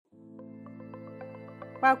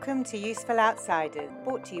Welcome to Useful Outsiders,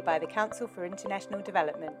 brought to you by the Council for International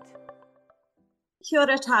Development. Kia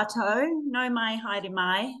ora tātou, nau mai haere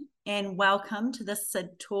mai, and welcome to this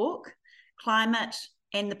SID talk, Climate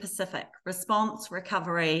and the Pacific, Response,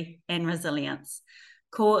 Recovery and Resilience.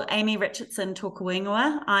 Ko Amy Richardson tōku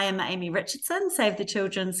ingoa. I am Amy Richardson, Save the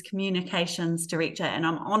Children's Communications Director, and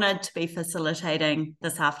I'm honoured to be facilitating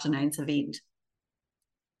this afternoon's event.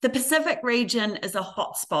 The Pacific region is a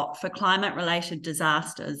hotspot for climate-related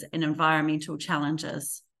disasters and environmental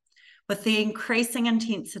challenges. With the increasing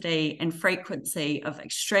intensity and frequency of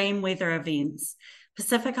extreme weather events,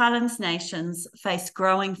 Pacific Islands nations face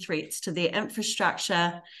growing threats to their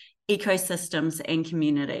infrastructure, ecosystems, and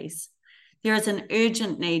communities. There is an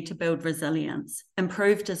urgent need to build resilience,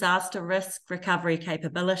 improve disaster risk recovery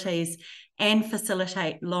capabilities, and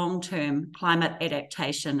facilitate long-term climate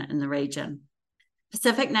adaptation in the region.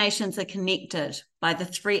 Pacific nations are connected by the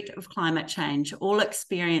threat of climate change, all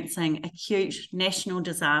experiencing acute national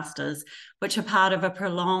disasters, which are part of a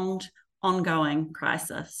prolonged, ongoing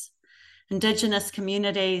crisis. Indigenous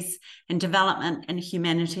communities and development and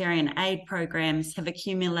humanitarian aid programs have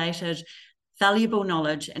accumulated valuable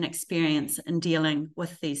knowledge and experience in dealing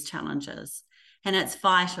with these challenges. And it's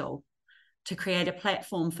vital to create a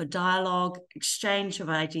platform for dialogue, exchange of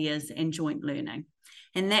ideas, and joint learning.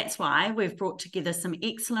 And that's why we've brought together some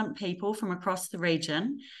excellent people from across the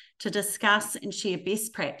region to discuss and share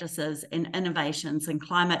best practices and innovations in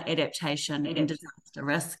climate adaptation and disaster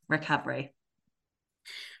risk recovery.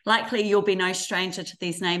 Likely you'll be no stranger to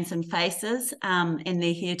these names and faces, and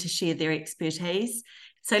they're here to share their expertise.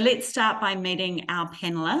 So let's start by meeting our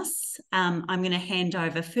panellists. I'm going to hand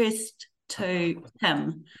over first to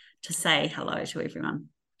Kim to say hello to everyone.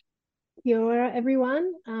 Kia ora,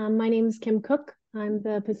 everyone. My name is Kim Cook. I'm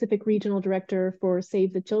the Pacific Regional Director for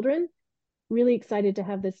Save the Children. Really excited to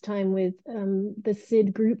have this time with the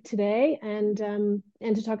SID group today and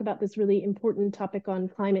to talk about this really important topic on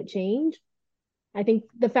climate change. I think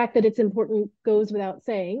the fact that it's important goes without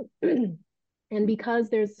saying. And because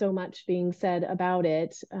there's so much being said about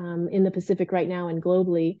it in the Pacific right now and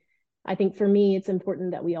globally, I think for me, it's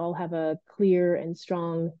important that we all have a clear and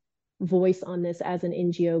strong voice on this as an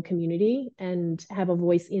NGO community and have a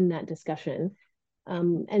voice in that discussion.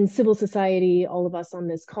 And civil society, all of us on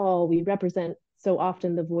this call, we represent so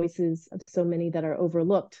often the voices of so many that are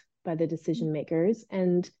overlooked by the decision makers,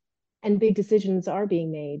 and big decisions are being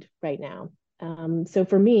made right now. So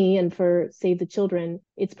for me and for Save the Children,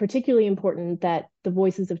 it's particularly important that the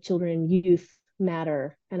voices of children and youth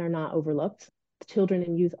matter and are not overlooked. Children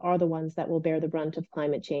and youth are the ones that will bear the brunt of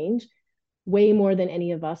climate change, way more than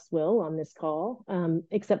any of us will on this call,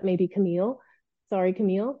 except maybe Camille. Sorry,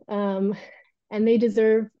 Camille. And they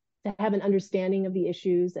deserve to have an understanding of the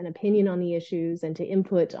issues, an opinion on the issues, and to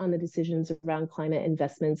input on the decisions around climate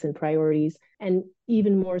investments and priorities. And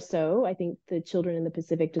even more so, I think the children in the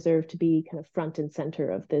Pacific deserve to be kind of front and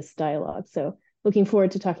center of this dialogue. So looking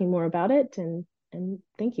forward to talking more about it, and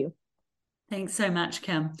thank you. Thanks so much,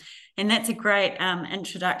 Kim. And that's a great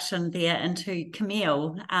introduction there into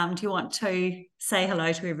Camille. Do you want to say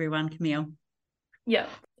hello to everyone, Camille? Yeah.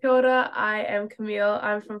 Kia ora, I am Camille.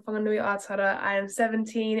 I'm from Whanganui Atara. I am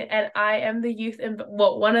 17 and I am the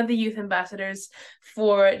one of the youth ambassadors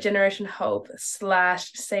for Generation Hope /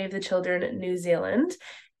 Save the Children New Zealand.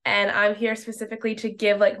 And I'm here specifically to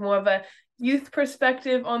give more of a youth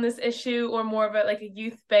perspective on this issue, or more of a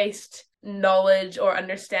youth-based knowledge or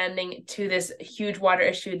understanding to this huge water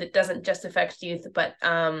issue that doesn't just affect youth, but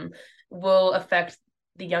will affect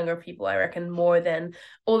the younger people, I reckon, more than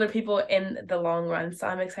older people in the long run. So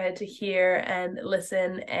I'm excited to hear and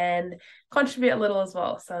listen and contribute a little as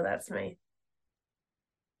well. So that's me.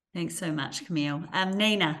 Thanks so much, Camille.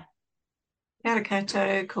 Nina. Kia ora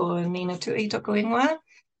koutou, ko Nina Tui tōku ingoa.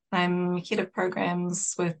 I'm Head of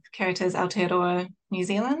Programs with Caritas Aotearoa New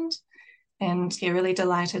Zealand, and really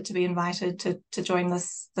delighted to be invited to join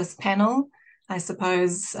this panel. I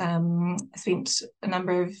suppose I spent a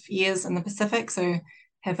number of years in the Pacific, so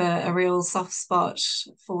have a real soft spot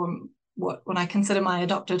for what I consider my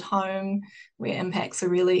adopted home, where impacts are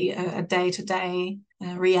really a day-to-day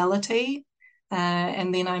reality.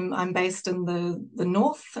 And then I'm based in the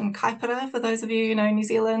north in Kaipara, for those of you who know New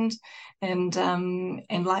Zealand, and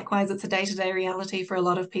likewise it's a day-to-day reality for a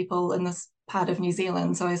lot of people in this part of New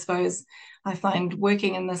Zealand. So I suppose I find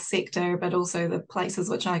working in this sector, but also the places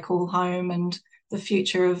which I call home and the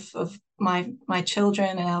future of my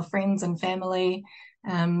children and our friends and family,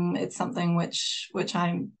 it's something which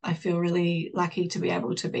I feel really lucky to be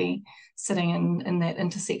able to be sitting in that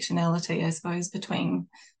intersectionality, I suppose, between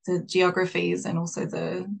the geographies and also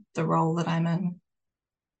the role that I'm in.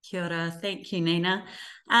 Kia ora. Thank you, Nina.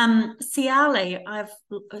 Siale, I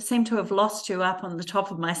seem to have lost you up on the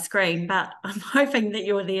top of my screen, but I'm hoping that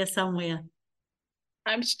you're there somewhere.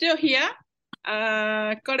 I'm still here.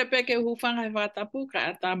 Korepeke hufanga whatapu ka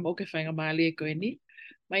ata mo ke whainga maali ko ni.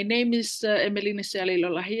 My name is Emelina Siale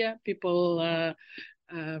Lolahia. People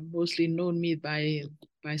mostly know me by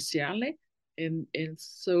Siale. And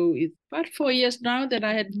so it's about 4 years now that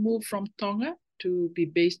I had moved from Tonga to be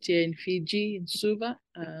based here in Fiji, in Suva,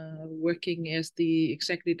 working as the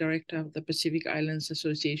Executive Director of the Pacific Islands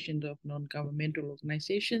Association of Non-Governmental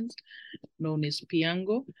Organizations, known as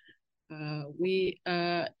PIANGO. We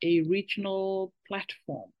are a regional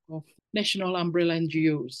platform of national umbrella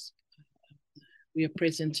NGOs. We are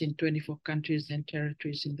present in 24 countries and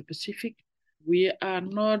territories in the Pacific. We are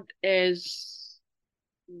not as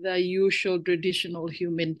the usual traditional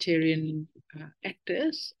humanitarian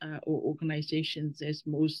actors or organizations as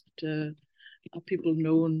most people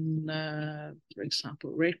known, for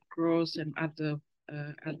example, Red Cross and other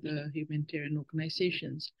humanitarian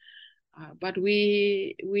organizations. But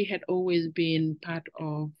we had always been part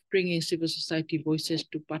of bringing civil society voices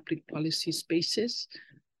to public policy spaces.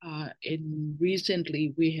 And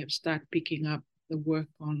recently we have started picking up the work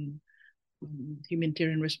on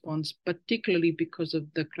humanitarian response, particularly because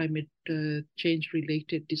of the climate change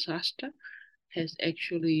related disaster, has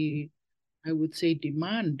actually, I would say,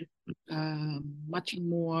 demand much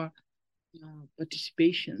more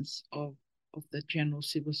participations of the general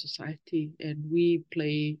civil society. And we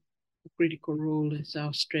play a critical role as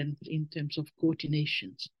our strength in terms of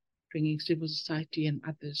coordinations, bringing civil society and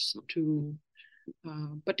others to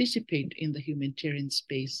participate in the humanitarian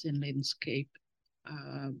space and landscape.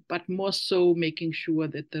 But more so making sure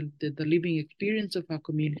that the living experience of our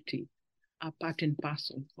community are part and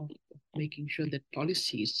parcel of making sure that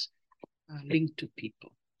policies are linked to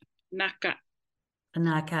people. Naka.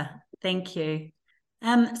 Naka, thank you.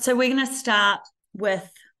 So we're going to start with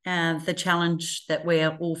the challenge that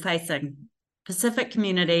we're all facing. Pacific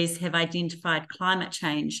communities have identified climate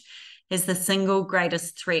change as the single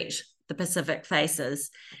greatest threat the Pacific faces,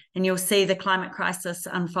 and you'll see the climate crisis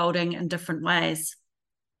unfolding in different ways.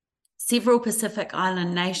 Several Pacific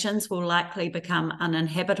Island nations will likely become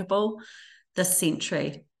uninhabitable this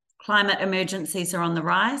century. Climate emergencies are on the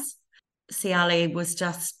rise. Siale was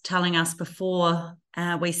just telling us before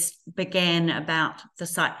we began about the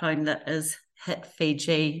cyclone that has hit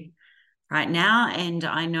Fiji right now, and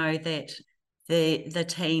I know that the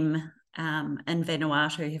team in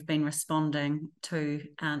Vanuatu have been responding to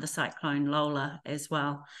the cyclone Lola as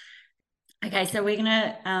well. Okay, so we're going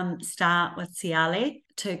to start with Siale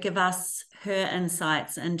to give us her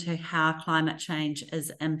insights into how climate change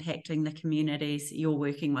is impacting the communities you're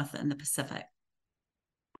working with in the Pacific.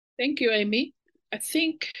 Thank you, Amy. I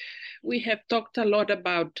think we have talked a lot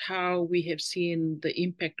about how we have seen the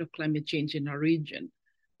impact of climate change in our region.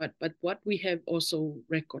 But what we have also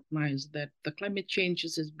recognized that the climate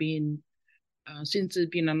changes has been, since it's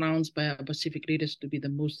been announced by our Pacific leaders to be the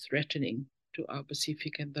most threatening to our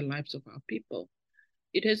Pacific and the lives of our people,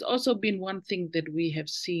 it has also been one thing that we have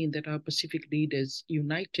seen that our Pacific leaders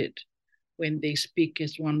united when they speak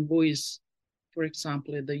as one voice, for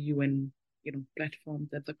example, at the UN platforms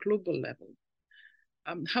at the global level.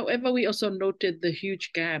 However, we also noted the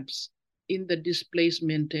huge gaps in the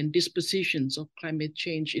displacement and dispositions of climate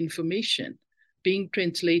change information being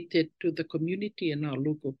translated to the community and our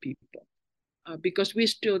local people, because we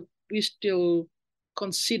still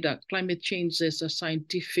consider climate change as a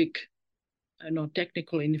scientific,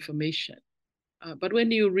 technical information. But when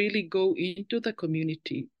you really go into the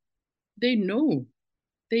community, they know,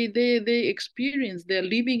 they experience, their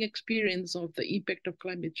living experience of the impact of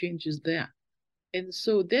climate change is there. And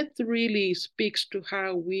so that really speaks to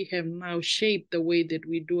how we have now shaped the way that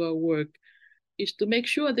we do our work, is to make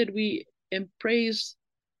sure that we embrace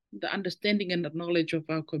the understanding and the knowledge of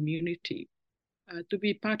our community, to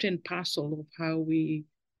be part and parcel of how we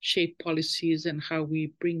shape policies and how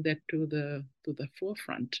we bring that to the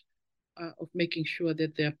forefront of making sure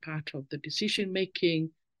that they're part of the decision making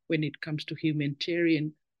when it comes to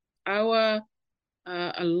humanitarian. A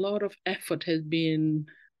lot of effort has been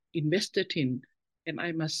invested in. And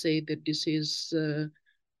I must say that this is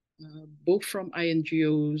both from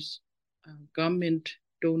INGOs, government,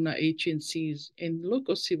 donor agencies, and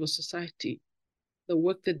local civil society. The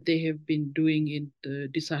work that they have been doing in the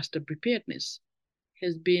disaster preparedness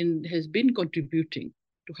has been contributing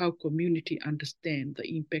to how community understand the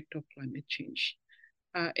impact of climate change.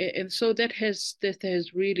 And so that has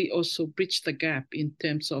really also bridged the gap in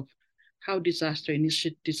terms of how disaster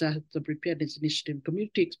preparedness initiative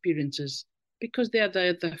community experiences, because they are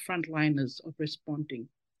the frontliners of responding.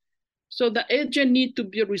 So the urgent need to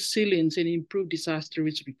build resilience and improve disaster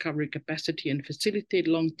risk recovery capacity and facilitate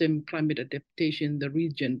long-term climate adaptation in the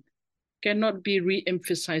region cannot be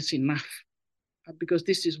re-emphasized enough, because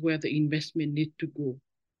this is where the investment need to go.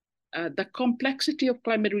 The complexity of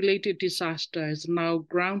climate-related disaster is now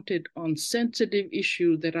grounded on sensitive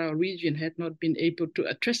issues that our region had not been able to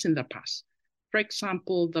address in the past. For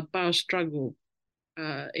example, the power struggle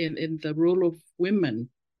in the role of women,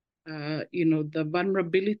 the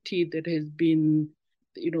vulnerability that has been,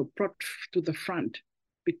 brought to the front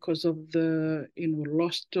because of the,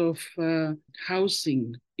 loss of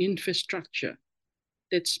housing, infrastructure,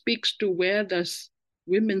 that speaks to where does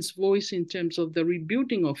women's voice in terms of the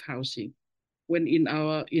rebuilding of housing, when in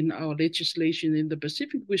our legislation in the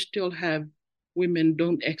Pacific, we still have women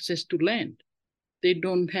don't access to land. They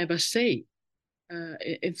don't have a say.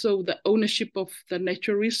 And so the ownership of the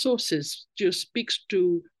natural resources just speaks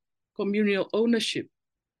to communal ownership,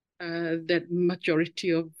 that majority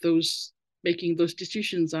of those making those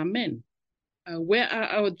decisions are men. Where are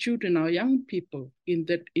our children, our young people in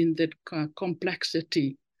that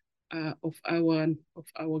complexity of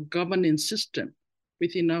our governance system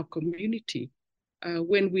within our community?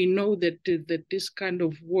 When we know that this kind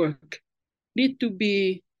of work need to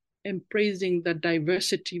be embracing the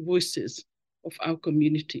diversity voices of our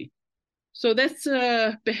community. So that's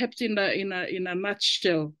perhaps in a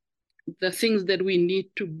nutshell the things that we need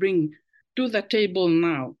to bring to the table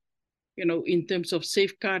now, in terms of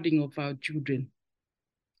safeguarding of our children.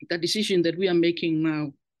 The decision that we are making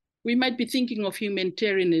now, we might be thinking of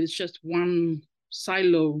humanitarian as just one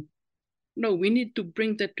silo. No, we need to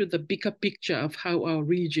bring that to the bigger picture of how our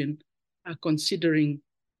region are considering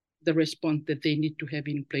the response that they need to have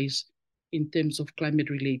in place in terms of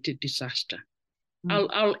climate-related disaster.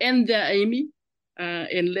 I'll end there, Amy,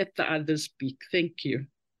 and let the others speak. Thank you.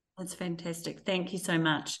 That's fantastic. Thank you so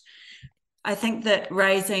much. I think that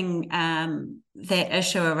raising that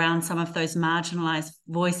issue around some of those marginalised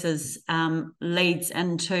voices leads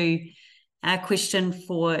into a question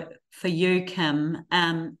for you, Kim,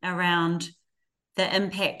 around the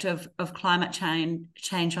impact of climate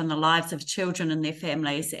change on the lives of children and their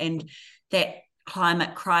families, and that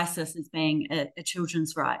climate crisis as being a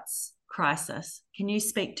children's rights crisis. Can you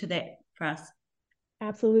speak to that for us?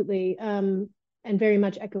 Absolutely. And very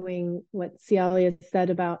much echoing what Cialia said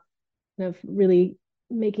about kind of really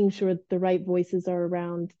making sure the right voices are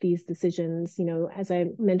around these decisions. As I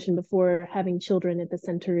mentioned before, having children at the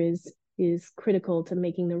center is critical to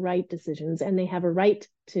making the right decisions, and they have a right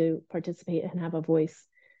to participate and have a voice.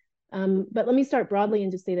 But let me start broadly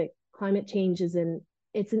and just say that climate change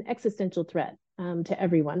it's an existential threat to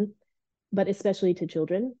everyone, but especially to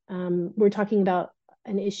children. We're talking about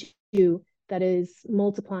an issue that is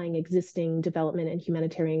multiplying existing development and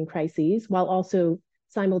humanitarian crises while also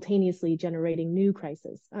simultaneously generating new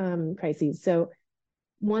crises. So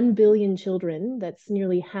 1 billion children, that's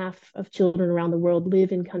nearly half of children around the world,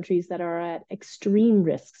 live in countries that are at extreme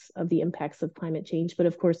risks of the impacts of climate change. But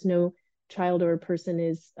of course, no child or person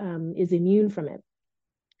is immune from it.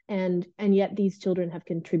 And yet these children have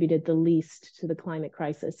contributed the least to the climate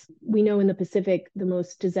crisis. We know in the Pacific, the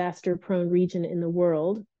most disaster-prone region in the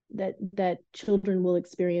world, that children will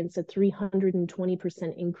experience a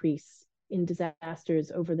 320% increase in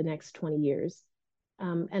disasters over the next 20 years.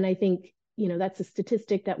 And I think, that's a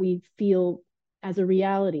statistic that we feel as a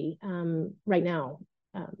reality right now.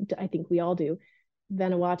 I think we all do.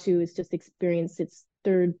 Vanuatu has just experienced its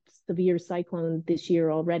third severe cyclone this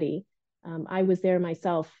year already. I was there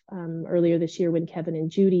myself earlier this year when Kevin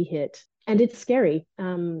and Judy hit, and it's scary.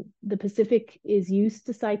 The Pacific is used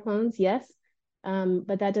to cyclones, yes,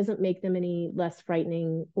 but that doesn't make them any less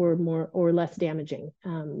frightening or less damaging,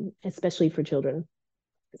 especially for children.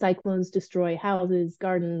 Cyclones destroy houses,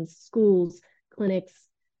 gardens, schools, clinics.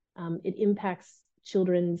 It impacts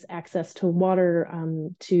children's access to water,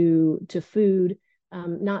 to food,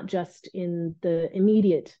 not just in the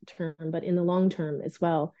immediate term, but in the long term as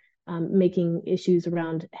well, making issues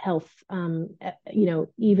around health,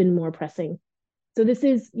 even more pressing. So this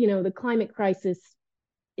is, the climate crisis.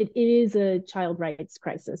 It is a child rights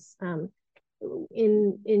crisis.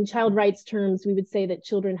 In child rights terms, we would say that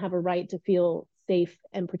children have a right to feel safe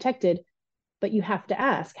and protected, but you have to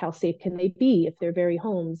ask, how safe can they be if their very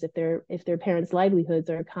homes, if their parents' livelihoods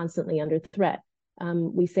are constantly under threat?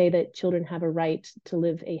 We say that children have a right to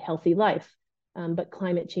live a healthy life, but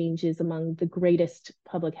climate change is among the greatest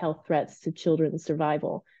public health threats to children's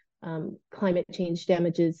survival. Climate change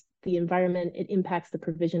damages the environment. It impacts the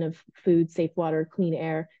provision of food, safe water, clean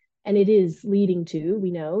air, and it is leading to,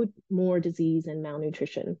 we know, more disease and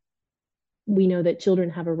malnutrition. We know that children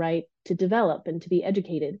have a right to develop and to be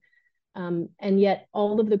educated, And yet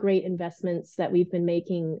all of the great investments that we've been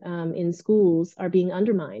making in schools are being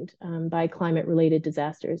undermined by climate-related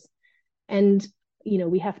disasters. And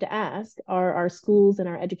we have to ask, are our schools and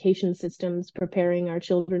our education systems preparing our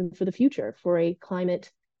children for the future, for a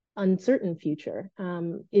climate uncertain future?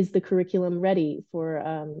 Is the curriculum ready for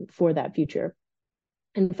that future?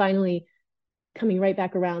 And finally, coming right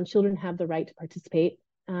back around, children have the right to participate.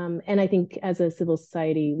 And I think as a civil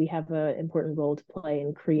society, we have an important role to play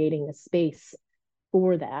in creating a space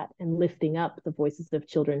for that and lifting up the voices of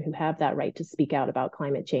children who have that right to speak out about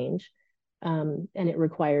climate change. And it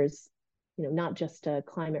requires, not just a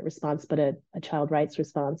climate response, but a child rights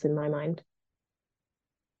response in my mind.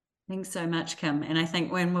 Thanks so much, Kim. And I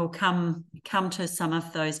think when we'll come to some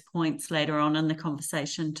of those points later on in the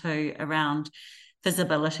conversation too, around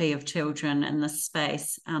visibility of children in this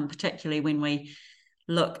space, particularly when we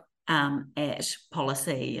look at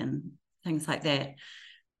policy and things like that.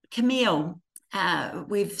 Camille,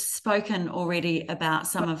 we've spoken already about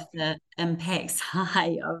some of the impacts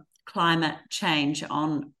of climate change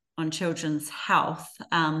on children's health,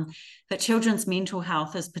 but children's mental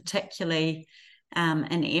health is particularly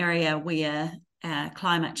an area where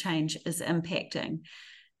climate change is impacting.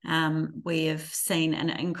 We have seen an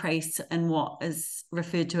increase in what is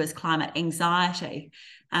referred to as climate anxiety.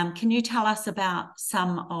 Can you tell us about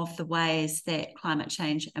some of the ways that climate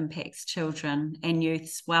change impacts children and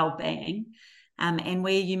youth's well-being, and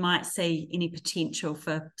where you might see any potential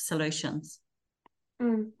for solutions?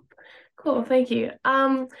 Cool, thank you.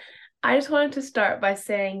 I just wanted to start by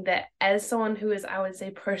saying that as someone who is, I would say,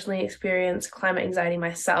 personally experienced climate anxiety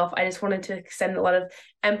myself, I just wanted to extend a lot of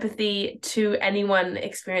empathy to anyone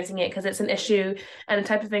experiencing it, because it's an issue and a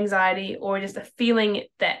type of anxiety or just a feeling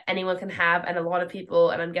that anyone can have. And a lot of people,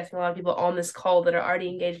 and I'm guessing a lot of people on this call that are already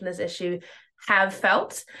engaged in this issue, have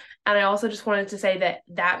felt. And I also just wanted to say that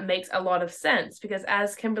that makes a lot of sense, because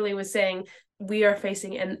as Kimberly was saying, we are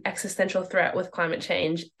facing an existential threat with climate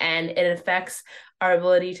change, and it affects our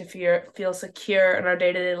ability to feel secure in our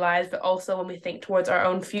day-to-day lives, but also when we think towards our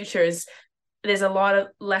own futures, there's a lot of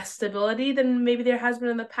less stability than maybe there has been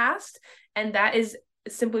in the past, and that is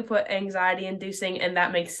simply put anxiety inducing, and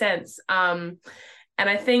that makes sense. And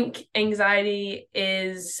I think anxiety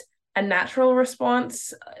is a natural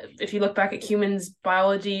response, if you look back at humans'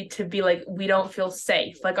 biology, to be like, we don't feel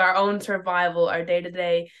safe, like our own survival, our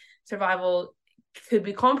day-to-day survival could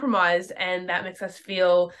be compromised, and that makes us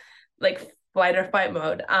feel like flight or fight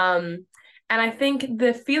mode. And I think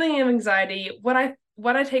the feeling of anxiety, what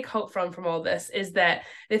I take hope from all this is that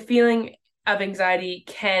the feeling of anxiety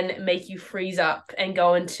can make you freeze up and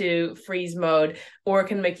go into freeze mode, or it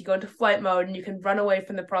can make you go into flight mode and you can run away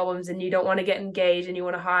from the problems and you don't want to get engaged and you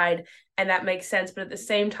want to hide, and that makes sense. But at the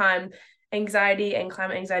same time, anxiety and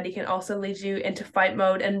climate anxiety can also lead you into fight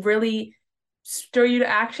mode and really stir you to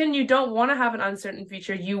action. You don't want to have an uncertain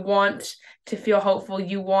future. You want to feel hopeful.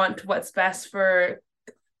 You want what's best for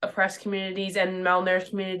oppressed communities and malnourished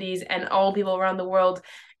communities and all people around the world.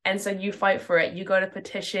 And so you fight for it. You go to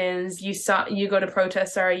petitions, you go to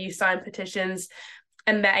protests, you sign petitions,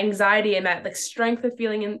 and that anxiety and that strength of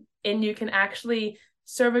feeling in you can actually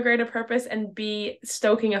serve a greater purpose and be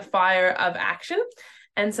stoking a fire of action.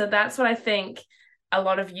 And so that's what I think a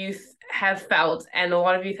lot of youth have felt, and a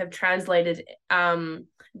lot of youth have translated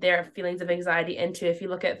their feelings of anxiety into. If you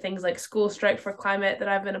look at things like School Strike for Climate that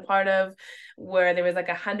I've been a part of, where there was like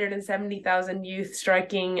 170,000 youth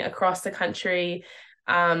striking across the country,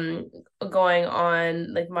 going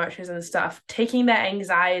on like marches and stuff, taking that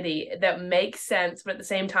anxiety that makes sense, but at the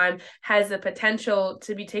same time has the potential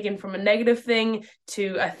to be taken from a negative thing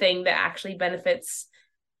to a thing that actually benefits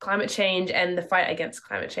climate change and the fight against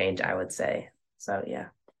climate change, I would say. So yeah.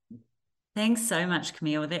 Thanks so much,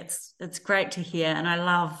 Camille. It's great to hear, and I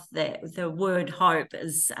love that the word hope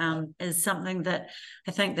is something that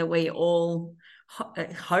I think that we all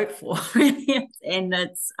hope for, really. And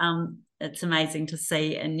it's amazing to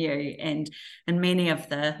see in you and many of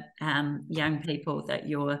the young people that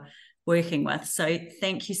you're working with. So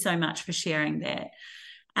thank you so much for sharing that.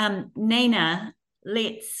 Nina,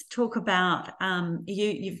 let's talk about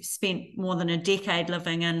you've spent more than a decade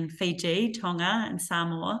living in Fiji, Tonga, and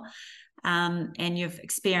Samoa. And you've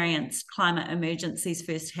experienced climate emergencies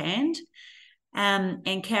firsthand.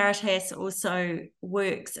 And Caritas also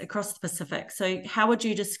works across the Pacific. So how would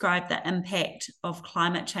you describe the impact of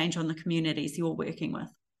climate change on the communities you're working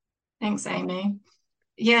with? Thanks, Amy.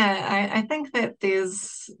 Yeah, I think that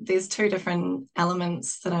there's two different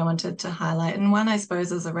elements that I wanted to highlight. And one, I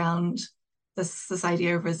suppose, is around this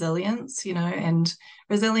idea of resilience, you know, and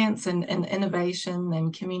resilience and innovation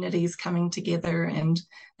and communities coming together. And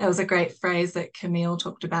that was a great phrase that Camille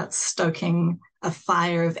talked about, stoking a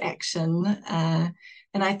fire of action.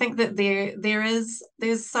 And I think that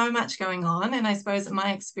there's so much going on. And I suppose in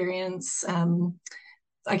my experience,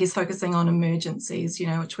 I guess focusing on emergencies, you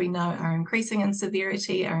know, which we know are increasing in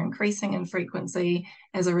severity, are increasing in frequency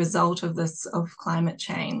as a result of climate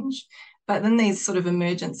change. But in these sort of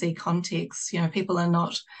emergency contexts, you know, people are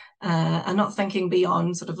not thinking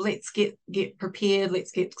beyond sort of let's get prepared,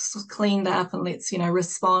 let's get cleaned up, and let's, you know,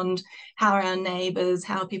 respond. How are our neighbours?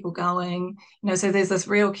 How are people going? You know, so there's this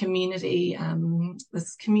real community,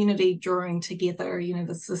 this community drawing together. You know,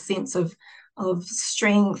 this sense of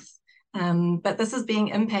strength. But this is being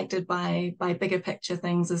impacted by bigger picture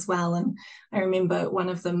things as well. And I remember one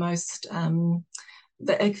of the most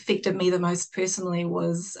that affected me the most personally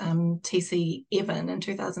was TC Evan in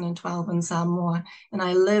 2012 in Samoa. And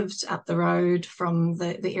I lived up the road from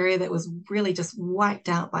the area that was really just wiped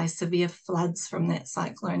out by severe floods from that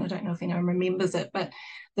cyclone. I don't know if anyone remembers it, but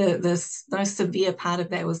the most severe part of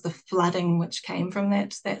that was the flooding which came from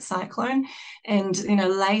that cyclone. And, you know,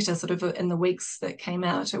 later, sort of in the weeks that came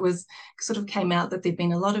out, it was sort of came out that there'd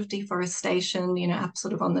been a lot of deforestation, you know, up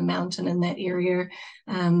sort of on the mountain in that area,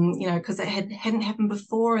 you know, because it hadn't happened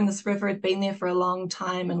before, and this river had been there for a long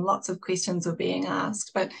time, and lots of questions were being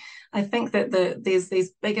asked. But I think that there's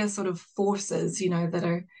these bigger sort of forces, you know, that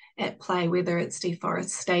are at play, whether it's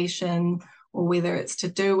deforestation or whether it's to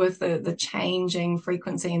do with the changing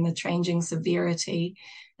frequency and the changing severity.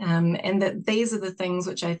 And that these are the things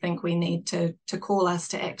which I think we need to call us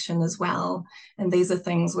to action as well. And these are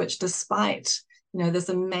things which, despite, you know, this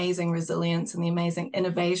amazing resilience and the amazing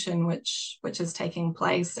innovation which is taking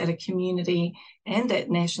place at a community and at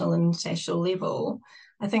national and international level,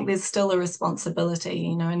 I think there's still a responsibility,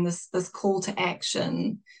 you know, and this call to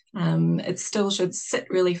action, it still should sit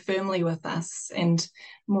really firmly with us, and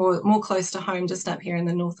more close to home, just up here in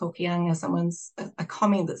the North Hokianga, a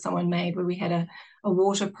comment that someone made where we had a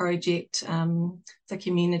water project, it's a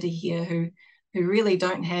community here who really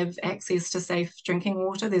don't have access to safe drinking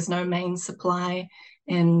water. There's no main supply.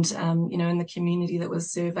 And, you know, in the community that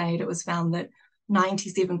was surveyed, it was found that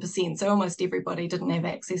 97%, so almost everybody, didn't have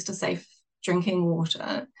access to safe drinking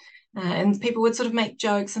water. And people would sort of make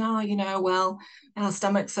jokes and, oh, you know, well, our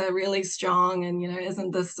stomachs are really strong, and, you know,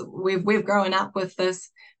 isn't this, we've grown up with this.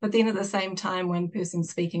 But then at the same time, one person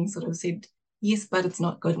speaking sort of said, yes, but it's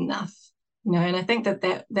not good enough. You know, and I think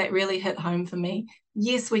that really hit home for me.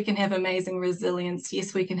 Yes, we can have amazing resilience.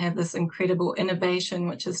 Yes, we can have this incredible innovation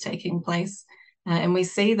which is taking place. And we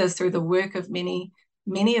see this through the work of many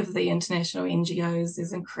of the international NGOs.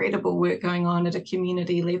 There's incredible work going on at a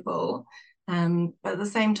community level. But at the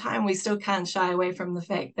same time, we still can't shy away from the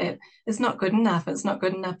fact that it's not good enough. It's not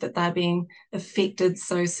good enough that they're being affected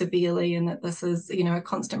so severely, and that this is, you know, a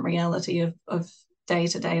constant reality of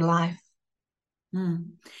day-to-day life.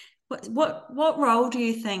 What role do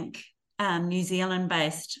you think New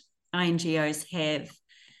Zealand-based NGOs have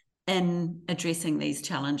in addressing these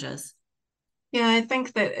challenges? Yeah, I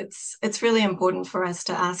think that it's really important for us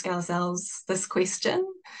to ask ourselves this question,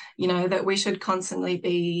 you know, that we should constantly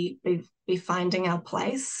be finding our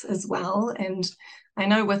place as well. And I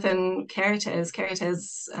know within Caritas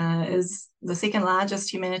is the second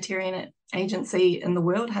largest humanitarian agency in the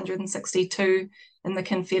world, 162 in the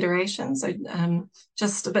Confederation, so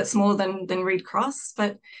just a bit smaller than Red Cross.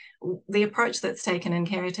 But the approach that's taken in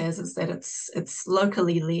Caritas is that it's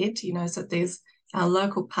locally led, you know, so there's our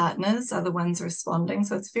local partners are the ones responding.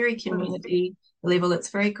 So it's very community level, it's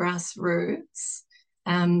very grassroots.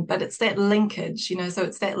 But it's that linkage, you know, so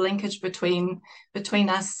it's that linkage between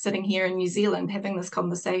us sitting here in New Zealand having this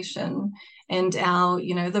conversation and our,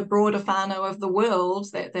 you know, the broader whānau of the world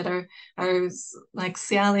that are like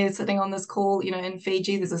Cialia sitting on this call, you know, in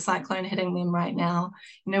Fiji, there's a cyclone hitting them right now.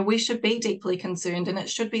 You know, we should be deeply concerned, and it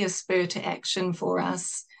should be a spur to action for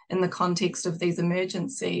us in the context of these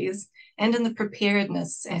emergencies and in the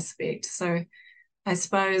preparedness aspect. So I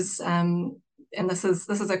suppose, and this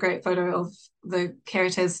is a great photo of the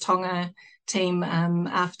Caritas Tonga team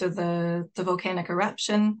after the volcanic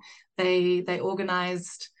eruption. They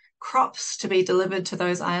organised crops to be delivered to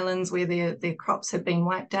those islands where their crops had been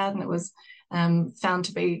wiped out, and it was found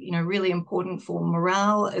to be, you know, really important for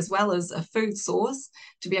morale as well as a food source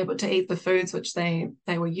to be able to eat the foods which they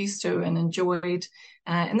were used to and enjoyed.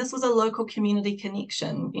 And this was a local community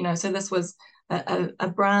connection, you know, so this was a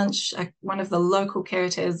branch, one of the local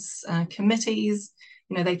Caritas committees.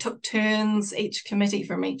 You know, they took turns, each committee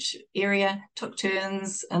from each area took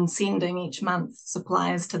turns in sending each month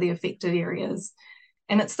supplies to the affected areas.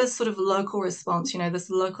 it's this sort of local response, this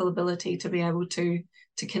local ability to be able to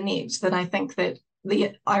connect, that I think that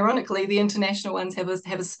ironically the international ones have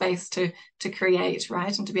a space to create,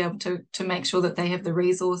 right, and to be able to make sure that they have the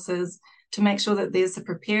resources, to make sure that there's the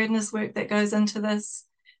preparedness work that goes into this.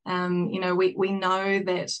 We know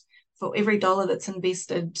that for every dollar that's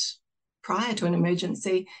invested prior to an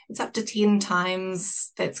emergency, it's up to 10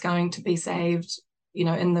 times that's going to be saved,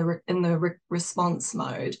 in the response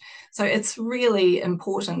mode. So it's really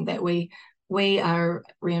important that we are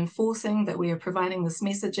reinforcing, that we are providing this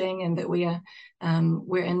messaging, and that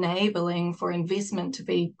we're enabling for investment to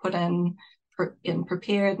be put in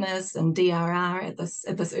preparedness and DRR at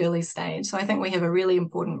this early stage. So I think we have a really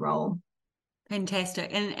important role.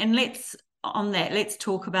 Fantastic. And let's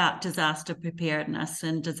talk about disaster preparedness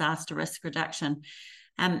and disaster risk reduction.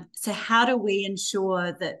 So how do we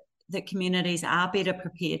ensure that communities are better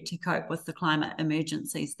prepared to cope with the climate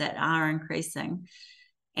emergencies that are increasing?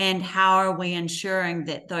 And how are we ensuring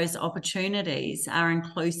that those opportunities are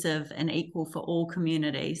inclusive and equal for all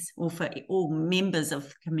communities, or for all members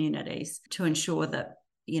of communities, to ensure that,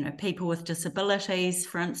 people with disabilities,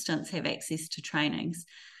 for instance, have access to trainings?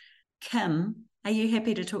 Kim, are you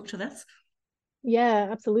happy to talk to this? Yeah,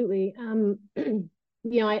 absolutely.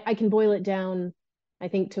 I can boil it down, I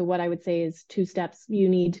think, to what I would say is 2 steps. You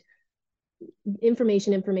need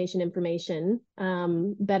information,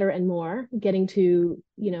 better and more, getting to,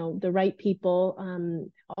 the right people,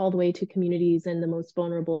 all the way to communities and the most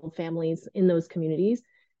vulnerable families in those communities.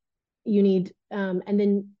 You need, and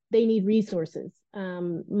then they need resources,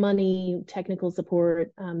 money, technical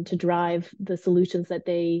support, to drive the solutions that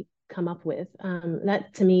they come up with.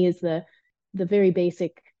 That to me is the very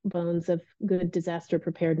basic bones of good disaster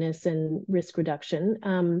preparedness and risk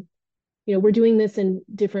reduction. We're doing this in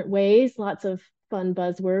different ways, lots of fun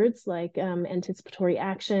buzzwords like anticipatory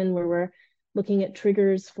action, where we're looking at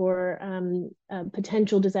triggers for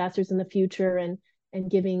potential disasters in the future, and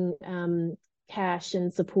giving cash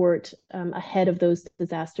and support ahead of those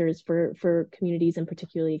disasters for communities, and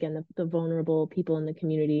particularly, again, the vulnerable people in the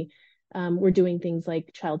community. We're doing things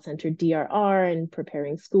like child-centered DRR and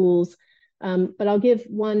preparing schools. But I'll give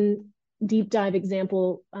one deep dive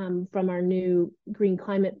example from our new Green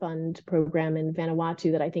Climate Fund program in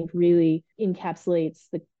Vanuatu that I think really encapsulates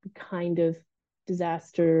the kind of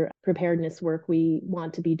disaster preparedness work we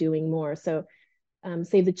want to be doing more. So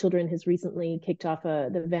Save the Children has recently kicked off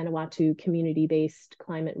the Vanuatu Community-Based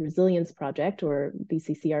Climate Resilience Project, or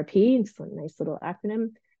VCCRP. It's a nice little acronym.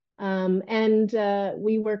 And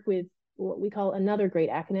we work with what we call another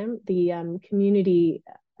great acronym, the Community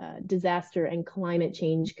Disaster and Climate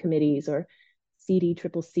Change Committees, or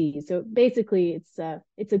CDCCC. So basically,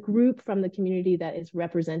 it's a group from the community that is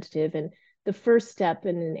representative. And the first step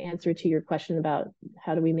in an answer to your question about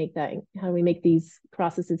how do we make these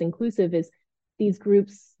processes inclusive is these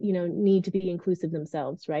groups, need to be inclusive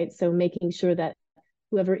themselves, right? So making sure that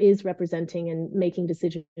whoever is representing and making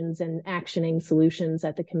decisions and actioning solutions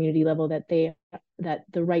at the community level, that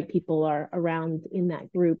the right people are around in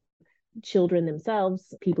that group. Children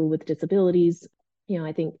themselves, people with disabilities,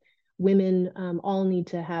 I think women all need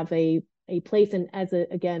to have a place. And as a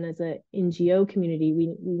NGO community,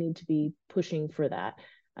 we need to be pushing for that.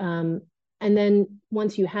 And then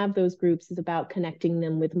once you have those groups, it's about connecting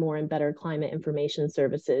them with more and better climate information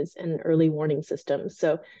services and early warning systems.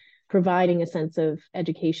 So providing a sense of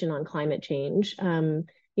education on climate change,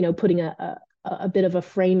 putting a bit of a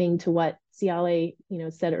framing to what Siale,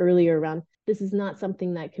 said earlier around, this is not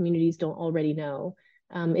something that communities don't already know.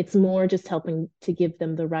 It's more just helping to give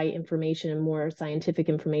them the right information and more scientific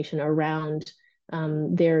information around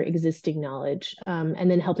their existing knowledge, and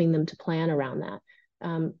then helping them to plan around that.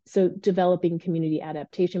 So developing community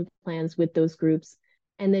adaptation plans with those groups,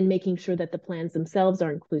 and then making sure that the plans themselves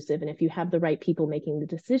are inclusive. And if you have the right people making the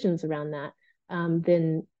decisions around that,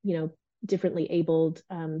 then, differently abled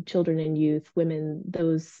children and youth, women,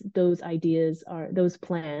 those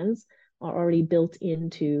plans are already built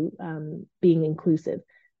into being inclusive.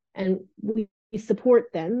 And we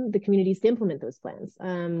support them, the communities, to implement those plans.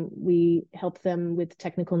 We help them with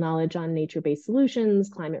technical knowledge on nature-based solutions,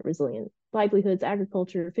 climate resilient livelihoods,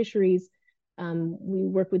 agriculture, fisheries. We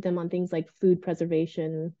work with them on things like food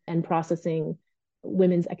preservation and processing,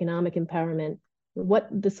 women's economic empowerment. What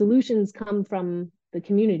the solutions come from the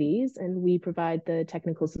communities, and we provide the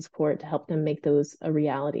technical support to help them make those a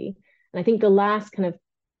reality. And I think the last kind of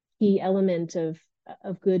key element of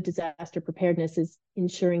good disaster preparedness is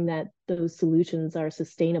ensuring that those solutions are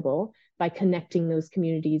sustainable by connecting those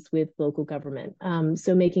communities with local government.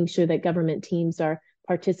 So making sure that government teams are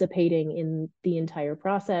participating in the entire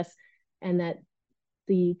process, and that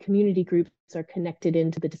the community groups are connected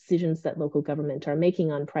into the decisions that local government are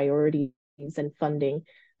making on priorities and funding,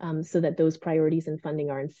 so that those priorities and funding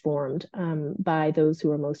are informed by those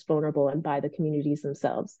who are most vulnerable and by the communities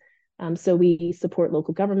themselves. So we support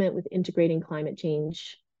local government with integrating climate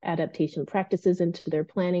change adaptation practices into their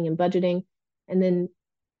planning and budgeting, and then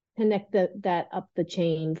connect that up the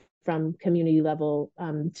chain from community level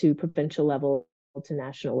to provincial level to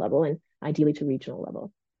national level, and ideally to regional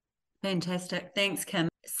level. Fantastic. Thanks, Kim.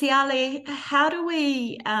 Siale, how do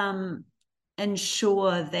we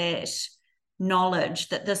ensure that knowledge,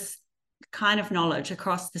 that this kind of knowledge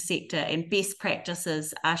across the sector and best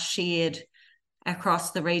practices are shared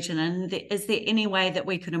across the region? And is there any way that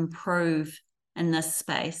we could improve in this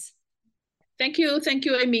space? Thank you,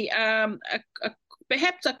 Amy.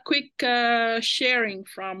 Perhaps a quick sharing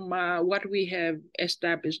from what we have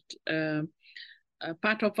established.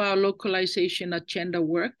 Part of our localization agenda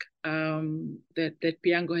work that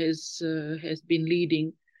Piango has been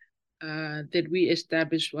leading, that we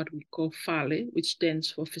established what we call FALE, which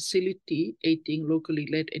stands for Facilitating Locally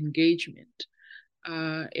Led Engagement.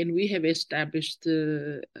 And we have established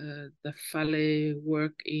the FALE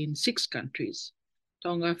work in 6 countries: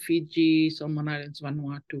 Tonga, Fiji, Solomon Islands,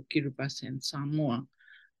 Vanuatu, Kiribati, and Samoa.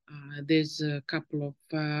 There's a couple of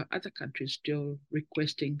other countries still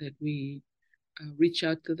requesting that we reach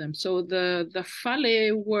out to them. So the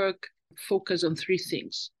FALE work focuses on 3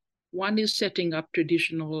 things. One is setting up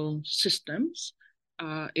traditional systems,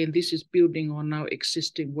 and this is building on our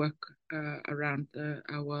existing work around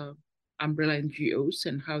our umbrella NGOs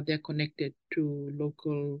and how they're connected to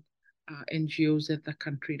local NGOs at the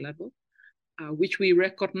country level, which we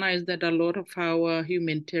recognize that a lot of our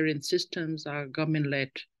humanitarian systems are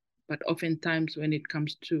government-led, but oftentimes when it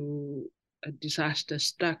comes to a disaster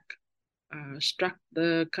struck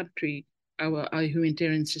the country, our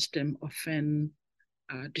humanitarian system often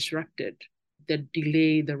disrupted, that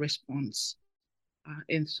delay the response.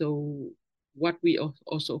 And so what we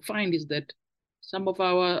also find is that some of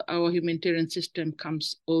our humanitarian system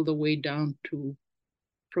comes all the way down to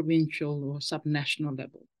provincial or subnational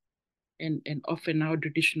level. And often our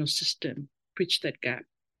traditional system bridge that gap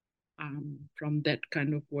from that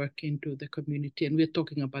kind of work into the community. And we're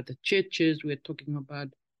talking about the churches, we're talking about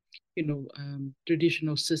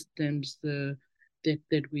traditional systems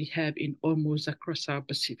that we have in almost across our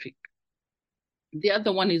Pacific. The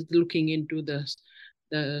other one is looking into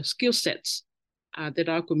the skill sets that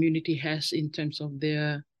our community has in terms of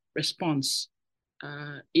their response.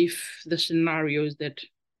 If the scenario is that,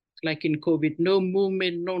 like in COVID, no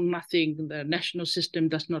movement, no nothing, the national system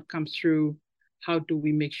does not come through, how do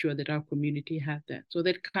we make sure that our community have that? So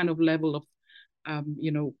that kind of level of,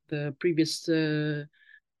 the previous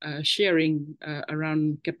sharing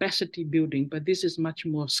around capacity building, but this is much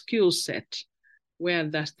more skill set, where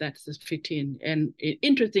does that fit in? And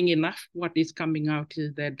interesting enough, what is coming out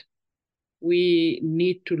is that we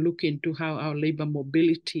need to look into how our labor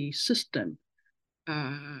mobility system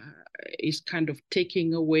is kind of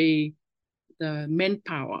taking away the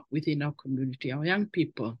manpower within our community. Our young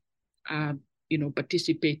people are,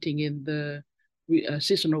 participating in the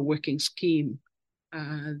seasonal working scheme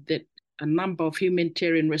that a number of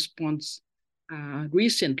humanitarian response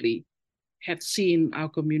recently have seen our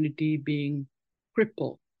community being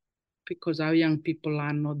crippled because our young people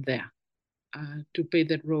are not there to play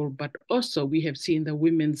that role. But also we have seen the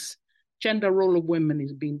women's gender role of women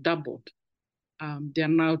is being doubled. They are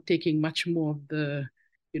now taking much more of the,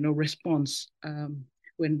 response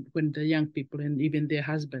when the young people and even their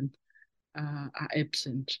husband are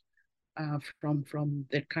absent from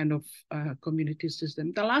that kind of community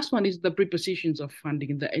system. The last one is the prepositions of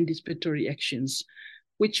funding, the anticipatory actions,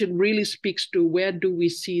 which really speaks to where do we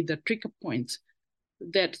see the trigger points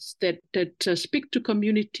that speak to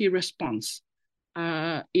community response.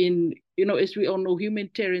 As we all know,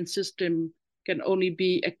 humanitarian system can only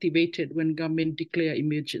be activated when government declare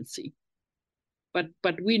emergency.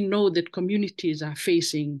 But we know that communities are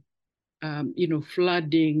facing,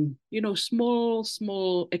 flooding,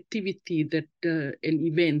 small activity that and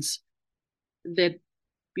events that,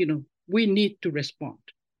 we need to respond.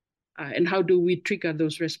 And how do we trigger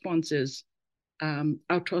those responses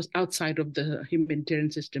outside of the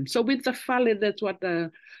humanitarian system? So with the FALE, that's what I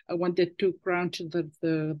wanted to ground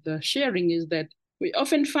the sharing, is that we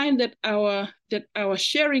often find that our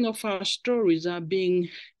sharing of our stories are being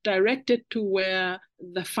directed to where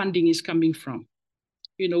the funding is coming from.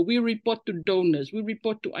 We report to donors, we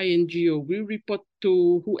report to INGO, we report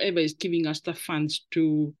to whoever is giving us the funds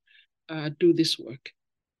to do this work.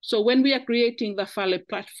 So when we are creating the FALE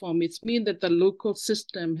platform, it means that the local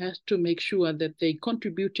system has to make sure that they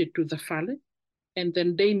contributed to the FALE, and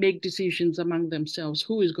then they make decisions among themselves,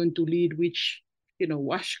 who is going to lead which,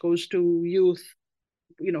 wash goes to youth,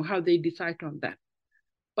 how they decide on that.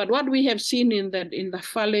 But what we have seen in the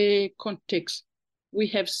Fale context, we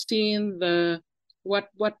have seen what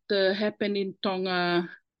happened in Tonga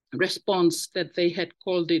response that they had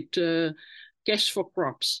called it cash for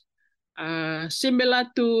crops. Similar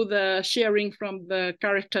to the sharing from the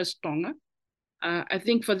Caritas Tonga. I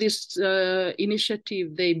think for this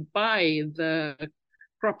initiative, they buy the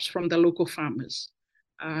crops from the local farmers.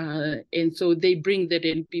 And so they bring that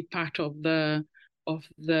and be part of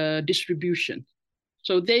the distribution.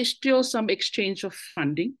 So there's still some exchange of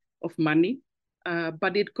funding, of money,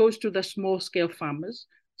 but it goes to the small scale farmers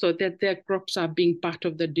so that their crops are being part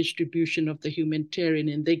of the distribution of the humanitarian,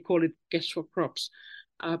 and they call it cash for crops.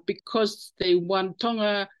 Because they want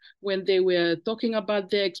Tonga, when they were talking about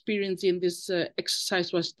their experience in this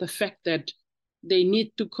exercise, was the fact that they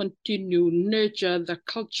need to continue nurture the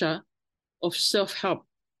culture of self-help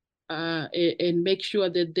and make sure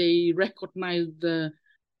that they recognize the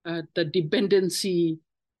dependency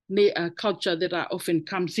culture that often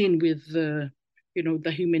comes in with the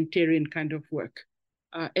humanitarian kind of work.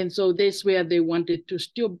 And so that's where they wanted to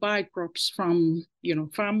still buy crops from,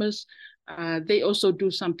 farmers. They also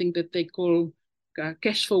do something that they call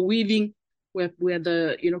cash for weaving, where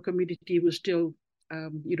the community will still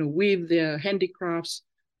weave their handicrafts,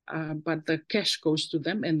 but the cash goes to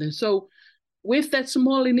them. And then, so with that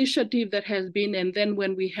small initiative that has been, and then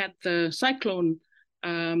when we had the cyclone,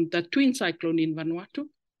 the twin cyclone in Vanuatu,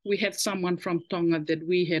 we had someone from Tonga that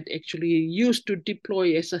we had actually used to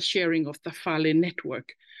deploy as a sharing of the Fale network.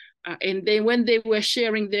 And then when they were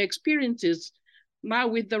sharing their experiences, now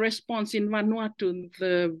with the response in Vanuatu,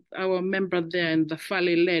 our member there and the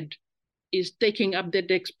Fale led is taking up that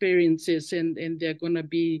experiences, and they're going to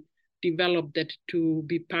be developed that to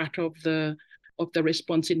be part of the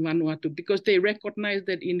response in Vanuatu, because they recognize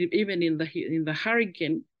that even in the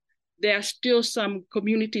hurricane, there are still some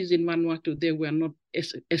communities in Vanuatu that were not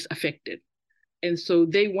as affected. And so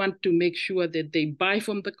they want to make sure that they buy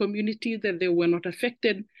from the community that they were not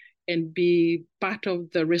affected and be part of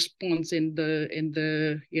the response and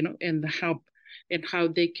the help, and how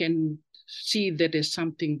they can see that as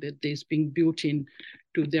something that is being built in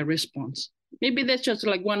to their response. Maybe that's just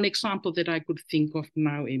like one example that I could think of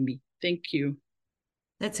now, Amy. Thank you.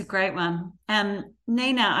 That's a great one.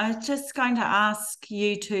 Nina, I was just going to ask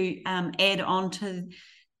you to add on to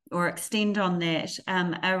or extend on that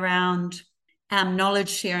around knowledge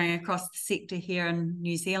sharing across the sector here in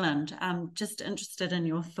New Zealand. I'm just interested in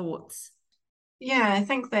your thoughts. Yeah, I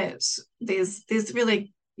think that there's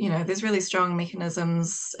really strong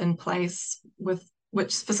mechanisms in place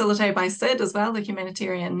which facilitated by SID as well, the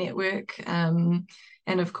humanitarian network.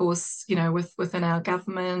 And of course, within our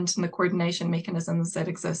government and the coordination mechanisms that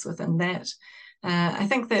exist within that. I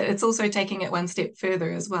think that it's also taking it one step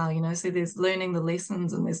further as well, so there's learning the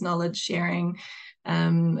lessons and there's knowledge sharing.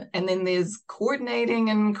 And then there's coordinating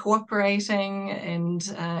and cooperating, and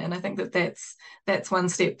I think that's one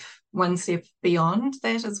step beyond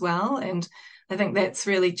that as well. And I think that's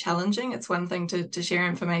really challenging. It's one thing to share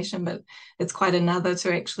information, but it's quite another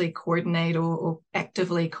to actually coordinate or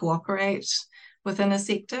actively cooperate within a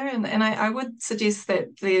sector. And I would suggest that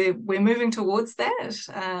we're moving towards that,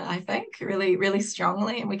 I think, really, really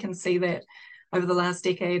strongly. And we can see that over the last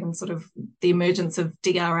decade, and sort of the emergence of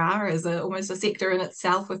DRR as almost a sector in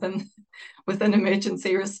itself within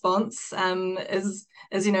emergency response is